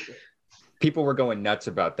back. People were going nuts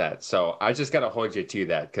about that. So I just got to hold you to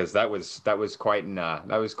that, because that was quite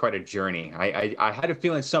a journey. I had a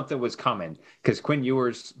feeling something was coming, because Quinn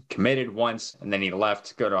Ewers committed once and then he left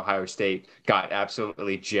to go to Ohio State, got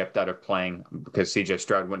absolutely gypped out of playing because CJ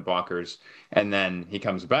Stroud went bonkers, and then he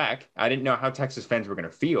comes back. I didn't know how Texas fans were going to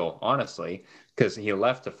feel, honestly, because he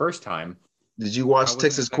left the first time. Did you watch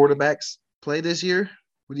Texas quarterbacks play this year?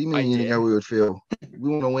 What do you mean you didn't know how we would feel? We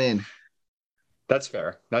want to win. That's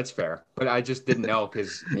fair. But I just didn't know,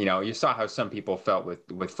 because, you saw how some people felt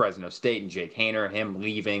with Fresno State and Jake Haener, him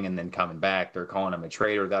leaving and then coming back. They're calling him a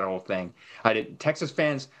traitor, that whole thing. Texas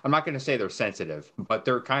fans, I'm not going to say they're sensitive, but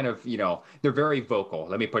they're kind of, they're very vocal.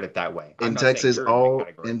 Let me put it that way. In Texas,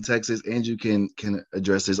 Andrew can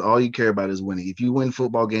address this. All you care about is winning. If you win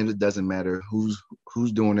football games, it doesn't matter who's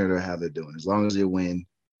doing it or how they're doing it. As long as you win,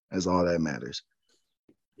 that's all that matters.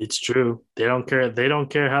 It's true. They don't care. They don't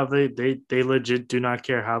care how they legit do not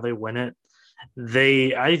care how they win it.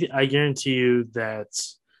 I guarantee you that,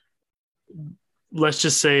 let's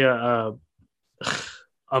just say a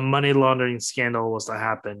money laundering scandal was to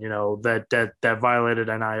happen, that violated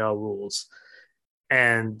NIL rules,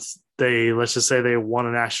 and let's just say they won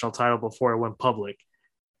a national title before it went public.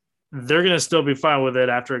 They're gonna still be fine with it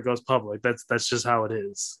after it goes public. That's just how it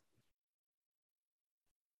is.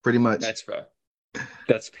 Pretty much. That's fair.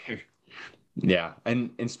 That's fair. Yeah.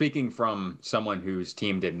 And speaking from someone whose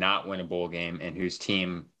team did not win a bowl game and whose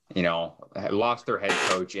team, lost their head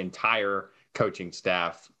coach, entire coaching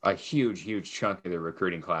staff, a huge chunk of the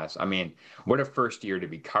recruiting class. I mean, what a first year to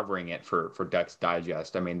be covering it for Ducks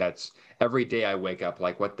Digest. I mean, that's every day I wake up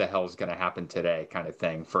like, what the hell is going to happen today kind of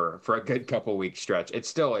thing for a good couple week stretch. It's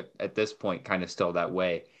still at this point kind of still that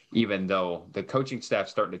way, even though the coaching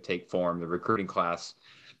staff's starting to take form. The recruiting class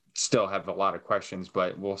still have a lot of questions,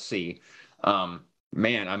 but we'll see.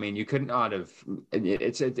 Man, I mean, you could not have.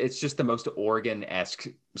 It's just the most Oregon-esque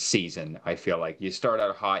season. I feel like you start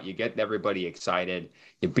out hot, you get everybody excited,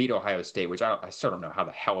 you beat Ohio State, which I still don't know how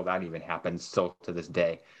the hell that even happened. Still to this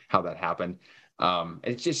day, how that happened.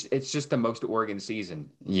 It's just the most Oregon season.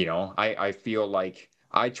 I feel like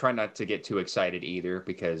I try not to get too excited either,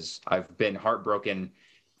 because I've been heartbroken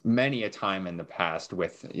many a time in the past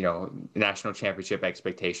with, national championship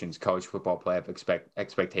expectations, college football playoff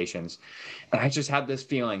expectations. And I just had this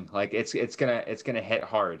feeling like it's gonna hit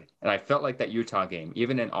hard. And I felt like that Utah game,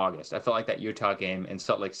 even in August, I felt like that Utah game in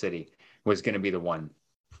Salt Lake City was going to be the one.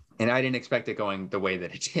 And I didn't expect it going the way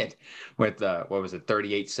that it did with,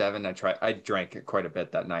 38-7. I drank quite a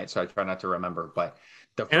bit that night, so I try not to remember. But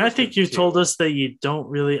I think you told us that you don't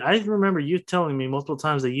really, I remember you telling me multiple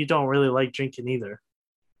times that you don't really like drinking either.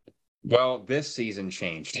 Well, this season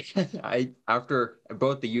changed. After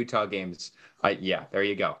both the Utah games, there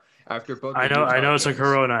you go. After both, I know it's a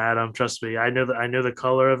Corona, Adam. Trust me, I knew the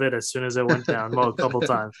color of it as soon as it went down. A couple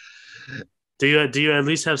times. Do you at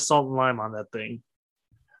least have salt and lime on that thing?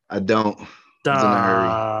 I don't. In a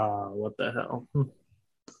hurry. What the hell?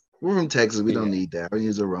 We're from Texas. We don't need that. We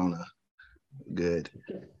use a Rona. Good.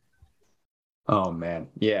 Oh man,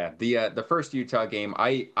 yeah. The first Utah game,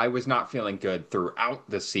 I was not feeling good throughout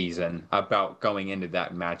the season about going into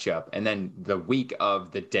that matchup, and then the week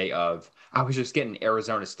of the day of, I was just getting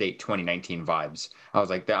Arizona State 2019 vibes. I was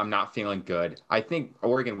like, I'm not feeling good. I think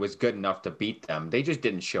Oregon was good enough to beat them. They just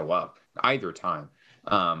didn't show up either time.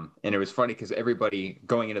 And it was funny because everybody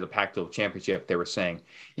going into the Pac-12 championship, they were saying,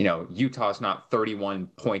 Utah's not 31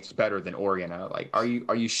 points better than Oregon. I was like, are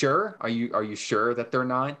you sure? Are you sure that they're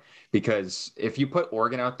not? Because if you put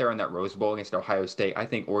Oregon out there in that Rose Bowl against Ohio State, I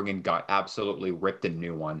think Oregon got absolutely ripped a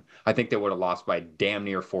new one. I think they would have lost by damn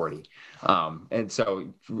near 40. And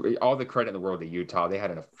so all the credit in the world to Utah. They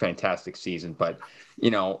had a fantastic season, but,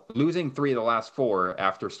 losing 3 of the last 4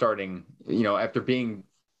 after starting, after being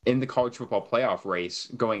in the college football playoff race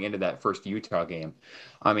going into that first Utah game.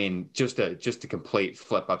 I mean, just a complete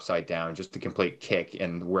flip upside down, just a complete kick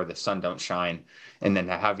and where the sun don't shine, and then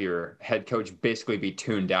to have your head coach basically be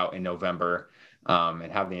tuned out in November,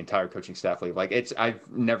 and have the entire coaching staff leave. Like I've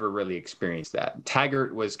never really experienced that.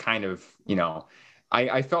 Taggart was kind of,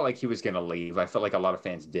 I felt like he was going to leave. I felt like a lot of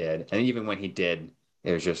fans did, and even when he did,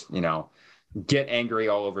 it was just, get angry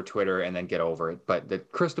all over Twitter and then get over it. But the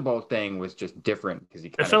Cristobal thing was just different because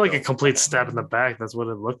it felt like a complete stab in the back. That's what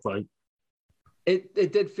it looked like. It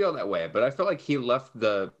did feel that way, but I felt like he left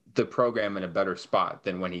the program in a better spot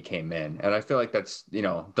than when he came in. And I feel like that's,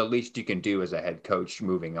 the least you can do as a head coach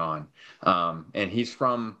moving on. And he's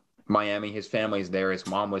from Miami. His family's there. His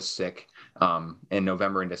mom was sick in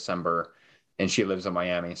November and December, and she lives in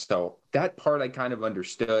Miami. So that part I kind of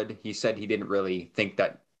understood. He said he didn't really think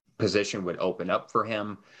that position would open up for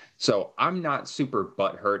him. So I'm not super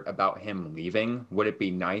butthurt about him leaving. Would it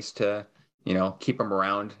be nice to, keep him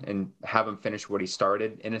around and have him finish what he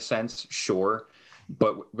started in a sense? Sure.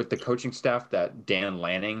 But with the coaching staff that Dan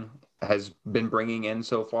Lanning has been bringing in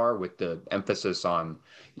so far, with the emphasis on,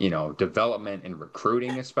 development and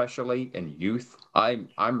recruiting, especially and youth, I'm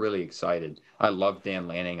really excited. I love Dan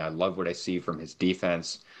Lanning. I love what I see from his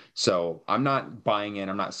defense. So I'm not buying in.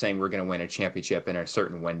 I'm not saying we're going to win a championship in a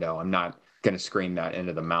certain window. I'm not going to scream that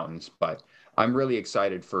into the mountains, but I'm really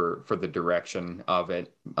excited for the direction of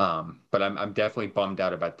it. But I'm definitely bummed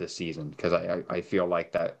out about this season because I feel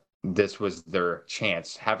like that this was their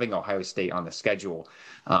chance, having Ohio State on the schedule,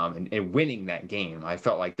 and winning that game. I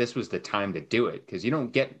felt like this was the time to do it because you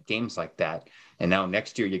don't get games like that. And now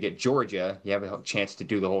next year you get Georgia, you have a chance to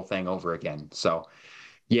do the whole thing over again. So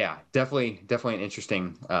yeah, definitely an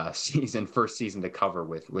interesting first season to cover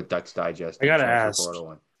with Ducks Digest. I gotta ask,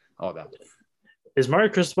 and all that. Is Mario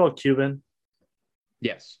Cristobal Cuban?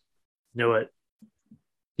 Yes. Knew it.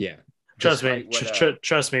 Yeah. Trust me,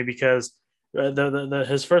 because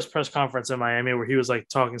his first press conference in Miami, where he was like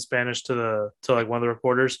talking Spanish to like one of the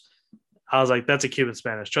reporters, I was like, "That's a Cuban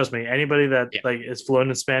Spanish." Trust me, anybody that like is fluent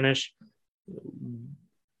in Spanish,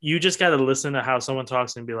 you just got to listen to how someone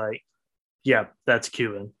talks and be like, yeah, that's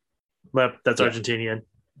Cuban. But that's Argentinian.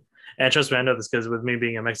 And trust me, I know this because with me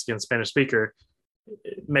being a Mexican Spanish speaker,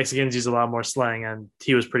 Mexicans use a lot more slang, and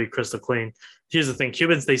he was pretty crystal clean. Here's the thing.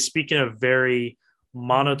 Cubans, they speak in a very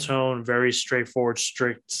monotone, very straightforward,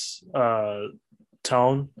 strict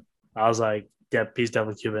tone. I was like, yep, he's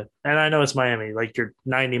definitely Cuban. And I know it's Miami. Like, you're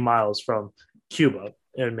 90 miles from Cuba.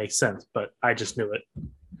 It makes sense, but I just knew it.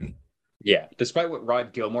 Yeah, despite what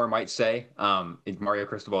Rod Gilmore might say, Mario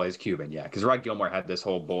Cristobal is Cuban. Yeah, because Rod Gilmore had this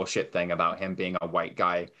whole bullshit thing about him being a white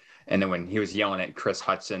guy, and then when he was yelling at Chris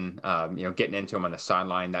Hudson, getting into him on the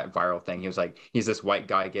sideline, that viral thing, he was like, he's this white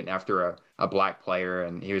guy getting after a black player,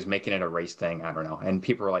 and he was making it a race thing. I don't know, and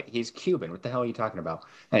people were like, he's Cuban. What the hell are you talking about?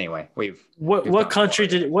 Anyway, what country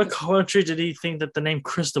did he think that the name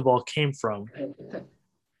Cristobal came from?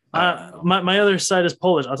 My other side is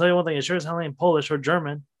Polish. I'll tell you one thing: it sure as hell ain't Polish or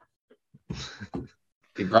German.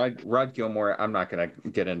 Rod Gilmore, I'm not going to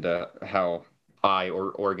get into how I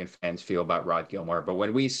or Oregon fans feel about Rod Gilmore, but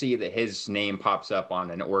when we see that his name pops up on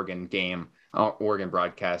an Oregon game, Oregon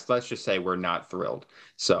broadcast, let's just say we're not thrilled.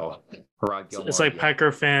 So Rod Gilmore, it's like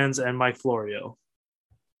Packer fans and Mike Florio,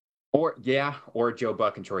 or Joe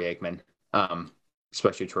Buck and Troy Aikman,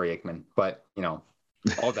 especially Troy Aikman. But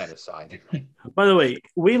all that aside. By the way,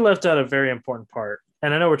 we left out a very important part,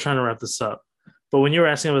 and I know we're trying to wrap this up, but when you were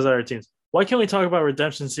asking about other teams, why can't we talk about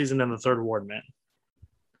redemption season in the third ward, man?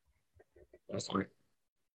 That's right.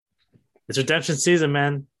 It's redemption season,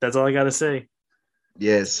 man. That's all I got to say.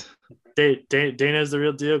 Yes. Dana's the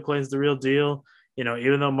real deal. Clayton's the real deal.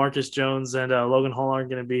 Even though Marcus Jones and Logan Hall aren't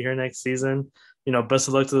going to be here next season, best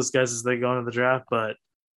of luck to those guys as they go into the draft. But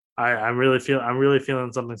I'm really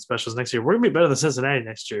feeling something special next year. We're going to be better than Cincinnati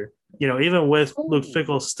next year. Even with Luke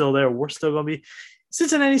Fickell still there, we're still going to be –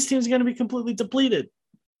 Cincinnati's team is going to be completely depleted.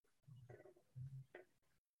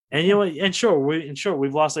 And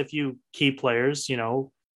we've lost a few key players.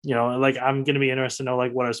 Like I'm going to be interested to know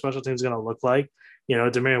like what our special team is going to look like.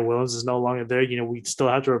 Demarion Williams is no longer there. We still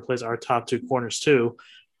have to replace our top two corners too.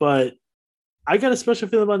 But I got a special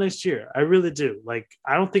feeling about next year. I really do. Like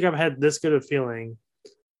I don't think I've had this good a feeling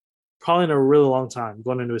probably in a really long time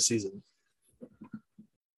going into a season.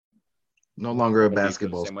 No longer a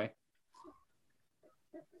basketball. Same way.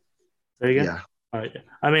 There you go. Yeah. All right.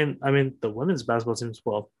 I mean, the women's basketball team is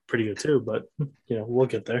pretty good too, but we'll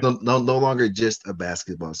get there. No longer just a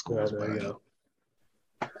basketball school. Yeah, there you go.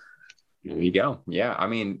 There you go. Yeah, I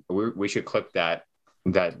mean, we should clip that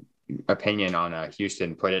opinion on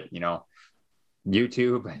Houston. Put it,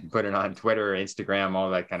 YouTube and put it on Twitter, Instagram, all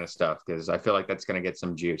that kind of stuff, because I feel like that's going to get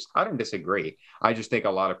some juice. I don't disagree. I just think a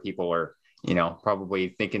lot of people are,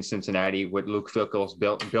 probably thinking Cincinnati with Luke Fickell's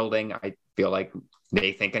building. I feel like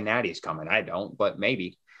they think a natty's coming. I don't, but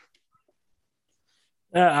maybe.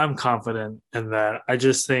 I'm confident in that. I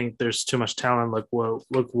just think there's too much talent. Like, well,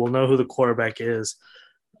 look, we'll know who the quarterback is.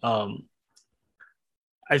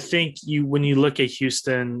 I think when you look at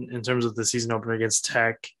Houston in terms of the season opener against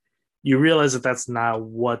Tech, you realize that that's not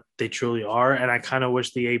what they truly are. And I kind of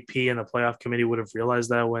wish the AP and the playoff committee would have realized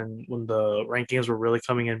that when the rankings were really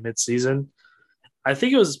coming in midseason. I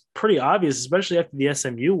think it was pretty obvious, especially after the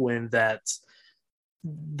SMU win, that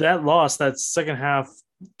loss, that second half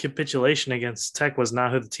capitulation against Tech was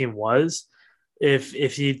not who the team was. If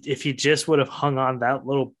he just would have hung on that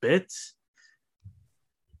little bit,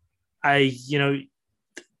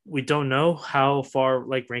 we don't know how far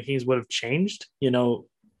like rankings would have changed.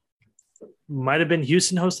 Might have been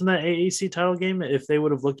Houston hosting that AAC title game if they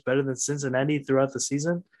would have looked better than Cincinnati throughout the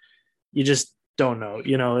season. You just don't know.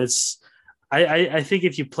 I think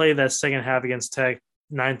if you play that second half against Tech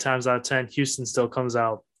 9 times out of 10, Houston still comes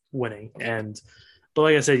out winning. But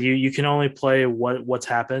like I said, you can only play what's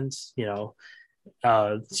happened.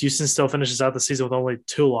 Houston still finishes out the season with only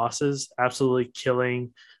 2 losses, absolutely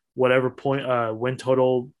killing whatever point win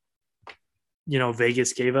total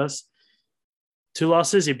Vegas gave us. 2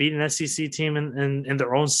 losses. You beat an SEC team in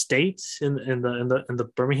their own state in the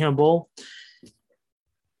Birmingham Bowl.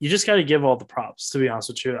 You just got to give all the props, to be honest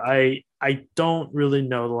with you. I don't really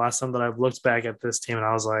know the last time that I've looked back at this team and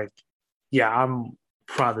I was like, yeah, I'm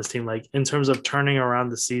proud of this team. Like, in terms of turning around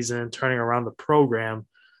the season, turning around the program,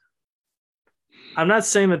 I'm not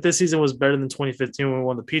saying that this season was better than 2015 when we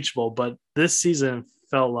won the Peach Bowl, but this season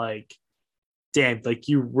felt like, damn, like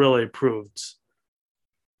you really proved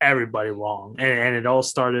everybody wrong. And it all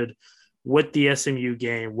started with the SMU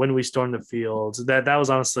game when we stormed the field. That was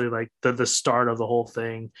honestly like the start of the whole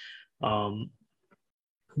thing.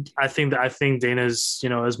 I think Dana's,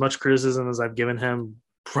 as much criticism as I've given him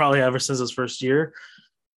probably ever since his first year,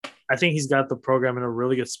 I think he's got the program in a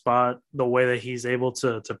really good spot. The way that he's able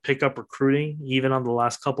to pick up recruiting, even on the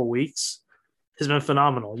last couple weeks, has been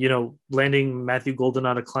phenomenal. Landing Matthew Golden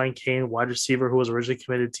out of Klein Kane, wide receiver who was originally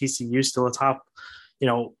committed to TCU, still atop,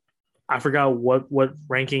 I forgot what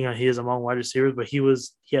ranking he is among wide receivers, but he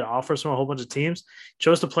had offers from a whole bunch of teams.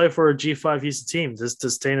 Chose to play for a G5 Houston team just to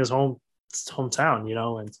stay in his hometown,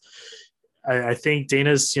 and I think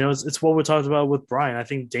Dana's, it's what we talked about with Brian. I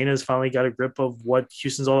think Dana's finally got a grip of what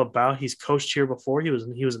Houston's all about. He's coached here before. He was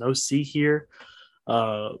an OC here.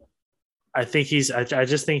 I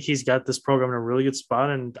just think he's got this program in a really good spot,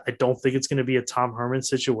 and I don't think it's going to be a Tom Herman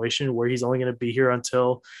situation where he's only going to be here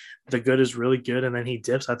until the good is really good and then he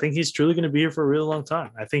dips. I think he's truly going to be here for a really long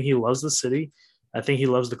time. I think he loves the city. I think he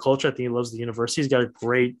loves the culture. I think he loves the university. He's got a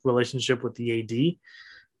great relationship with the AD.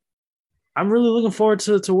 I'm really looking forward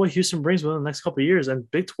to what Houston brings within the next couple of years. And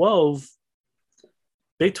Big 12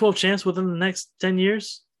 chance within the next 10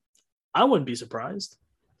 years, I wouldn't be surprised.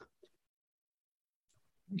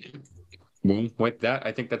 With that,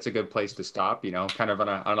 I think that's a good place to stop, kind of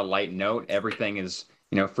on a light note. Everything is,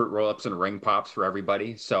 fruit roll-ups and ring pops for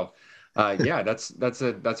everybody. So, yeah,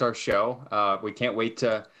 that's our show. We can't wait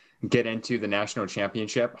to get into the national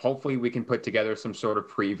championship. Hopefully we can put together some sort of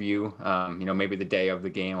preview, maybe the day of the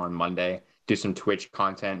game on Monday, do some Twitch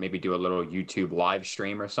content, maybe do a little YouTube live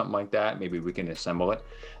stream or something like that. Maybe we can assemble it.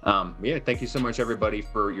 Yeah, thank you so much, everybody,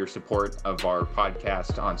 for your support of our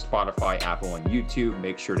podcast on Spotify, Apple, and YouTube.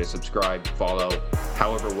 Make sure to subscribe, follow,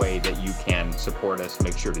 however way that you can support us.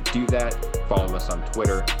 Make sure to do that. Follow us on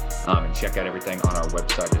Twitter, and check out everything on our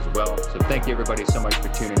website as well. So thank you, everybody, so much for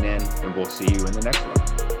tuning in, and we'll see you in the next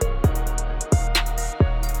one.